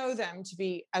 know them to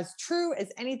be as true as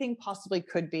anything possibly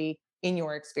could be in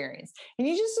your experience. And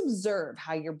you just observe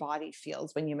how your body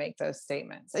feels when you make those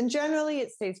statements. And generally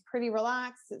it stays pretty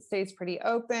relaxed. It stays pretty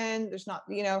open. There's not,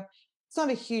 it's not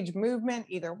a huge movement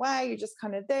either way. You're just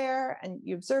kind of there and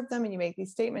you observe them and you make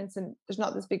these statements and there's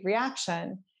not this big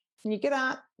reaction. And you get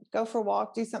up, go for a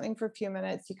walk, do something for a few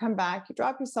minutes, you come back, you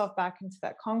drop yourself back into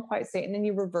that calm, quiet state, and then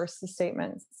you reverse the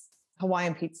statements.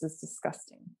 Hawaiian pizza is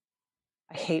disgusting.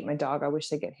 I hate my dog. I wish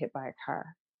they get hit by a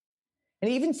car. And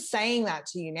even saying that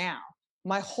to you now,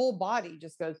 my whole body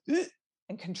just goes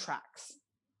and contracts,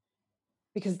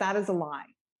 because that is a lie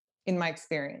in my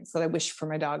experience, that I wish for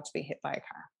my dog to be hit by a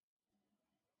car.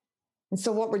 And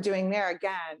so what we're doing there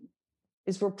again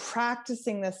is we're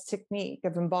practicing this technique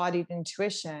of embodied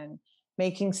intuition,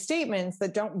 making statements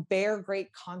that don't bear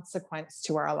great consequence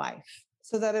to our life,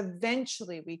 so that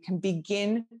eventually we can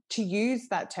begin to use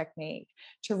that technique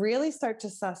to really start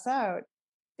to suss out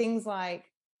things like,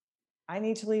 I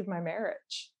need to leave my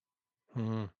marriage,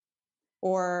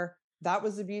 or that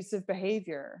was abusive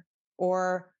behavior,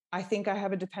 or I think I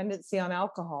have a dependency on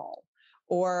alcohol,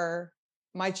 or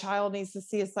my child needs to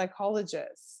see a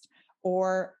psychologist,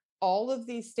 or all of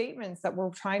these statements that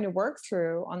we're trying to work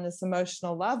through on this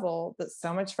emotional level, that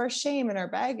so much of our shame and our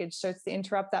baggage starts to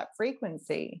interrupt that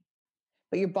frequency.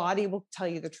 But your body will tell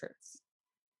you the truth.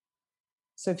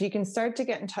 So if you can start to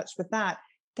get in touch with that,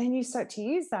 then you start to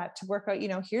use that to work out,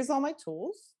 here's all my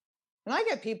tools. And I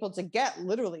get people to get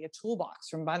literally a toolbox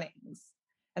from Bunnings.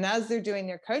 And as they're doing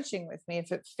their coaching with me,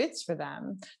 if it fits for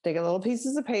them, they get little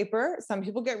pieces of paper. Some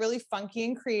people get really funky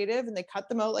and creative and they cut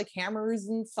them out like hammers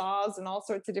and saws and all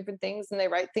sorts of different things. And they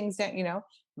write things down,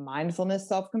 mindfulness,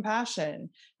 self-compassion,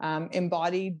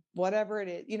 embodied, whatever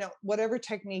it is, whatever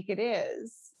technique it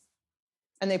is.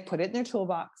 And they put it in their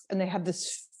toolbox and they have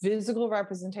this physical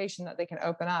representation that they can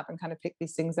open up and kind of pick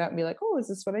these things out and be like, oh, is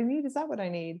this what I need? Is that what I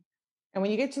need? And when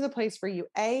you get to the place where you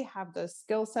have those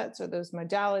skill sets or those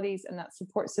modalities and that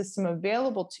support system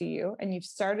available to you, and you've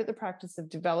started the practice of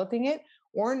developing it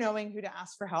or knowing who to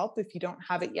ask for help if you don't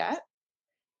have it yet,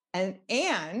 and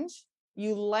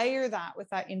you layer that with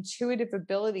that intuitive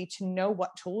ability to know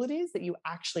what tool it is that you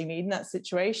actually need in that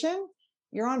situation,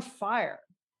 you're on fire.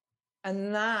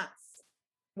 And that's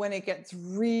when it gets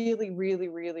really, really,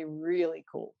 really, really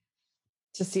cool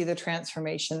to see the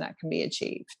transformation that can be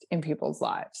achieved in people's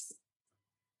lives.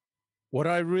 What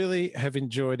I really have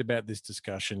enjoyed about this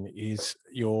discussion is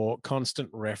your constant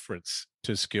reference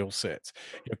to skill sets,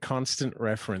 your constant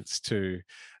reference to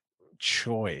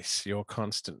choice, your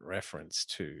constant reference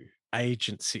to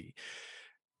agency.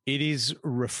 It is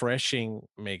refreshing,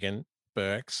 Meghann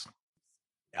Birks.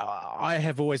 I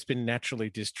have always been naturally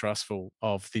distrustful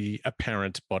of the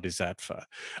apparent bodhisattva,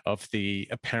 of the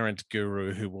apparent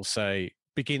guru who will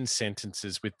begin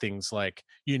sentences with things like,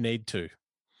 you need to,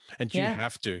 and you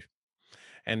have to.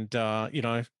 And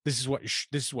this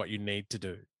is what you need to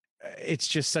do. It's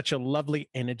just such a lovely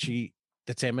energy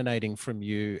that's emanating from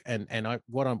you. And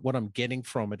what I'm getting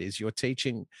from it is you're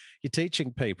teaching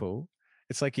people.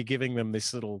 It's like you're giving them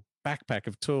this little backpack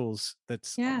of tools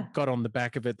that's got on the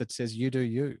back of it that says you do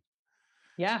you.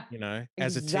 Yeah.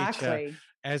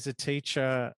 As a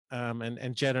teacher,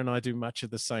 and Jed and I do much of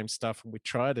the same stuff, and we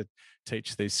try to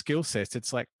teach these skill sets.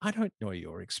 It's like, I don't know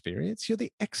your experience. You're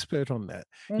the expert on that.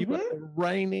 Mm-hmm. You are the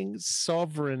reigning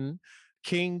sovereign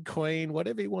king, queen,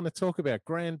 whatever you want to talk about,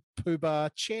 grand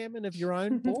poobah, chairman of your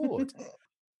own board.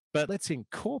 But let's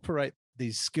incorporate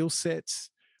these skill sets.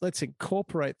 Let's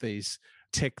incorporate these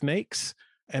techniques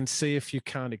and see if you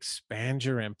can't expand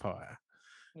your empire.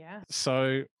 Yeah.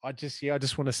 So I just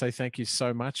want to say thank you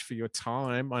so much for your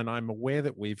time. And I'm aware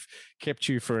that we've kept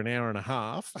you for an hour and a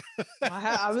half.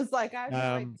 I was like,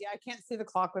 I can't see the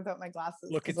clock without my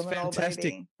glasses. Look, it's I'm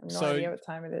fantastic. I have no idea what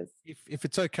time it is. If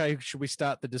it's okay, should we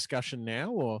start the discussion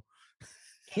now or?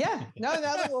 Yeah, now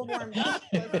that we're warmed up,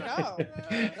 let's go.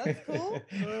 That's cool.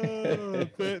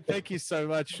 Thank you so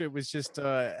much. It was just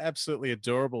absolutely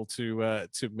adorable to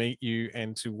meet you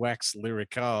and to wax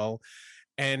lyrical.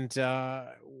 And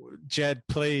Jad,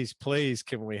 please,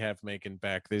 can we have Meghann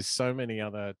back? There's so many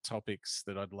other topics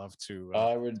that I'd love to.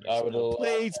 I would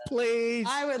love please.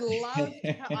 I would love.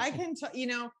 I can.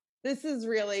 This is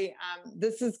really.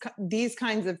 These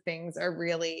kinds of things are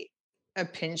really a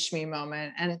pinch me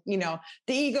moment, and the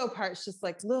ego part's just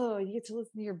like, look, you get to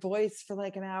listen to your voice for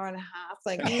like an hour and a half,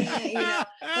 like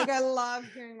like I love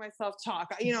hearing myself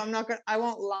talk. I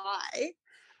won't lie.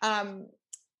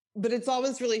 But it's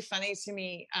always really funny to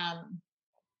me.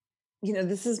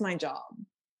 This is my job.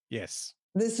 Yes.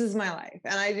 This is my life.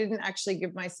 And I didn't actually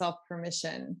give myself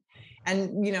permission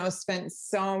and, spent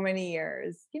so many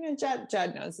years,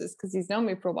 Jad knows this because he's known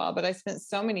me for a while, but I spent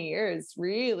so many years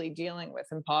really dealing with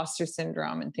imposter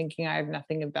syndrome and thinking I have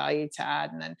nothing of value to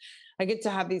add. And then I get to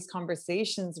have these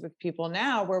conversations with people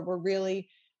now where we're really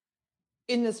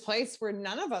in this place where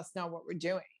none of us know what we're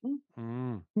doing.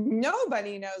 Mm.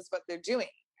 Nobody knows what they're doing.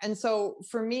 And so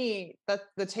for me, the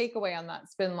takeaway on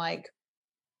that's been like,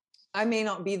 I may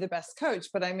not be the best coach,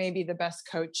 but I may be the best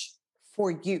coach for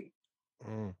you.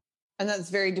 Mm. And that's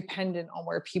very dependent on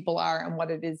where people are and what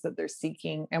it is that they're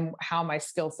seeking and how my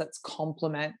skill sets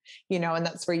complement, and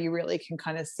that's where you really can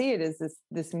kind of see it as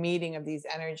this meeting of these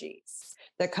energies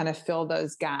that kind of fill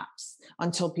those gaps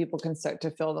until people can start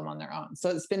to fill them on their own. So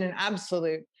it's been an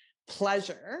absolute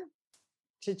pleasure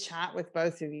to chat with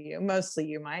both of you, mostly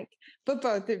you, Mike, but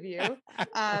both of you.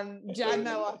 Jad and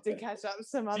I will have to catch up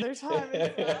some other time as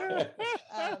well.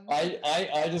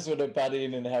 I just want to butt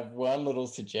in and have one little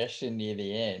suggestion near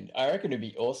the end. I reckon it'd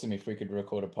be awesome if we could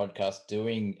record a podcast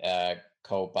doing a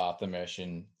cold bath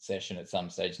immersion session at some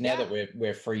stage. Now that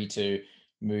we're free to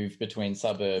move between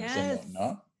suburbs and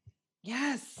whatnot.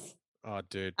 Yes. Oh,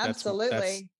 dude,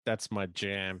 absolutely. That's my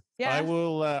jam. Yeah. I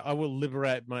will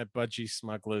liberate my budgie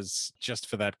smugglers just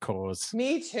for that cause.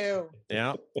 Me too.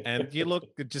 Yeah. And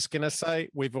just gonna say,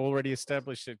 we've already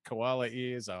established that koala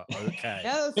ears are okay.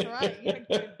 Yeah, that's right.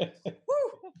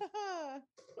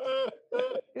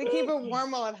 We keep it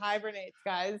warm while it hibernates,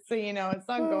 guys. So it's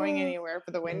not going anywhere for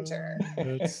the winter.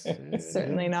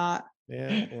 Certainly not.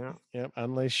 Yeah.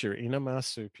 Unless you're in a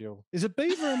marsupial. Is a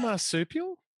beaver a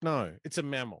marsupial? No, it's a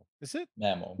mammal. Is it?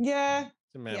 Mammal. Yeah.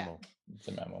 It's a mammal. It's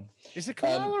a mammal. Is a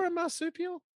koala a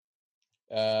marsupial?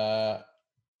 Are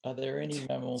there any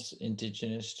mammals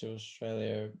indigenous to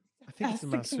Australia? I think Ask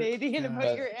the Canadian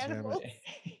about your animals.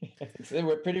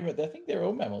 We're pretty much. I think they're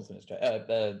all mammals in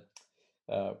Australia.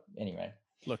 Anyway,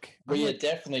 look, we are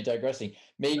definitely digressing.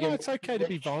 Meghann, no, it's okay to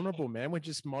be vulnerable, man. We're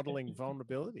just modeling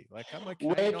vulnerability. Like, I'm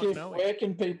okay not knowing. Where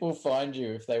can people find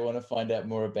you if they want to find out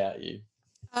more about you?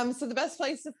 So the best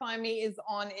place to find me is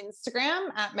on Instagram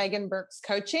at Meghann Birks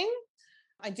Coaching.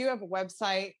 I do have a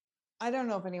website. I don't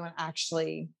know if anyone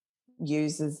actually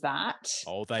uses that.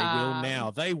 Oh, they will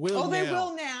now. They will now. They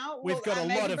will now. We've got a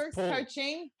lot of Birks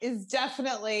Coaching is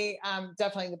definitely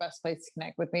the best place to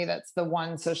connect with me. That's the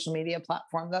one social media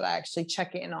platform that I actually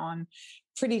check in on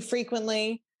pretty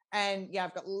frequently. And yeah,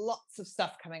 I've got lots of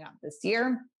stuff coming up this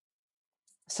year.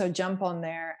 So jump on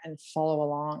there and follow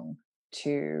along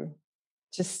to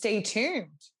just stay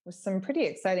tuned with some pretty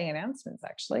exciting announcements,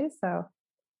 actually. So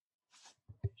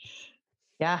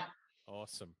yeah.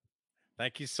 Awesome.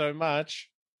 Thank you so much.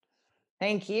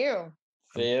 Thank you.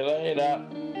 See you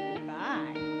later.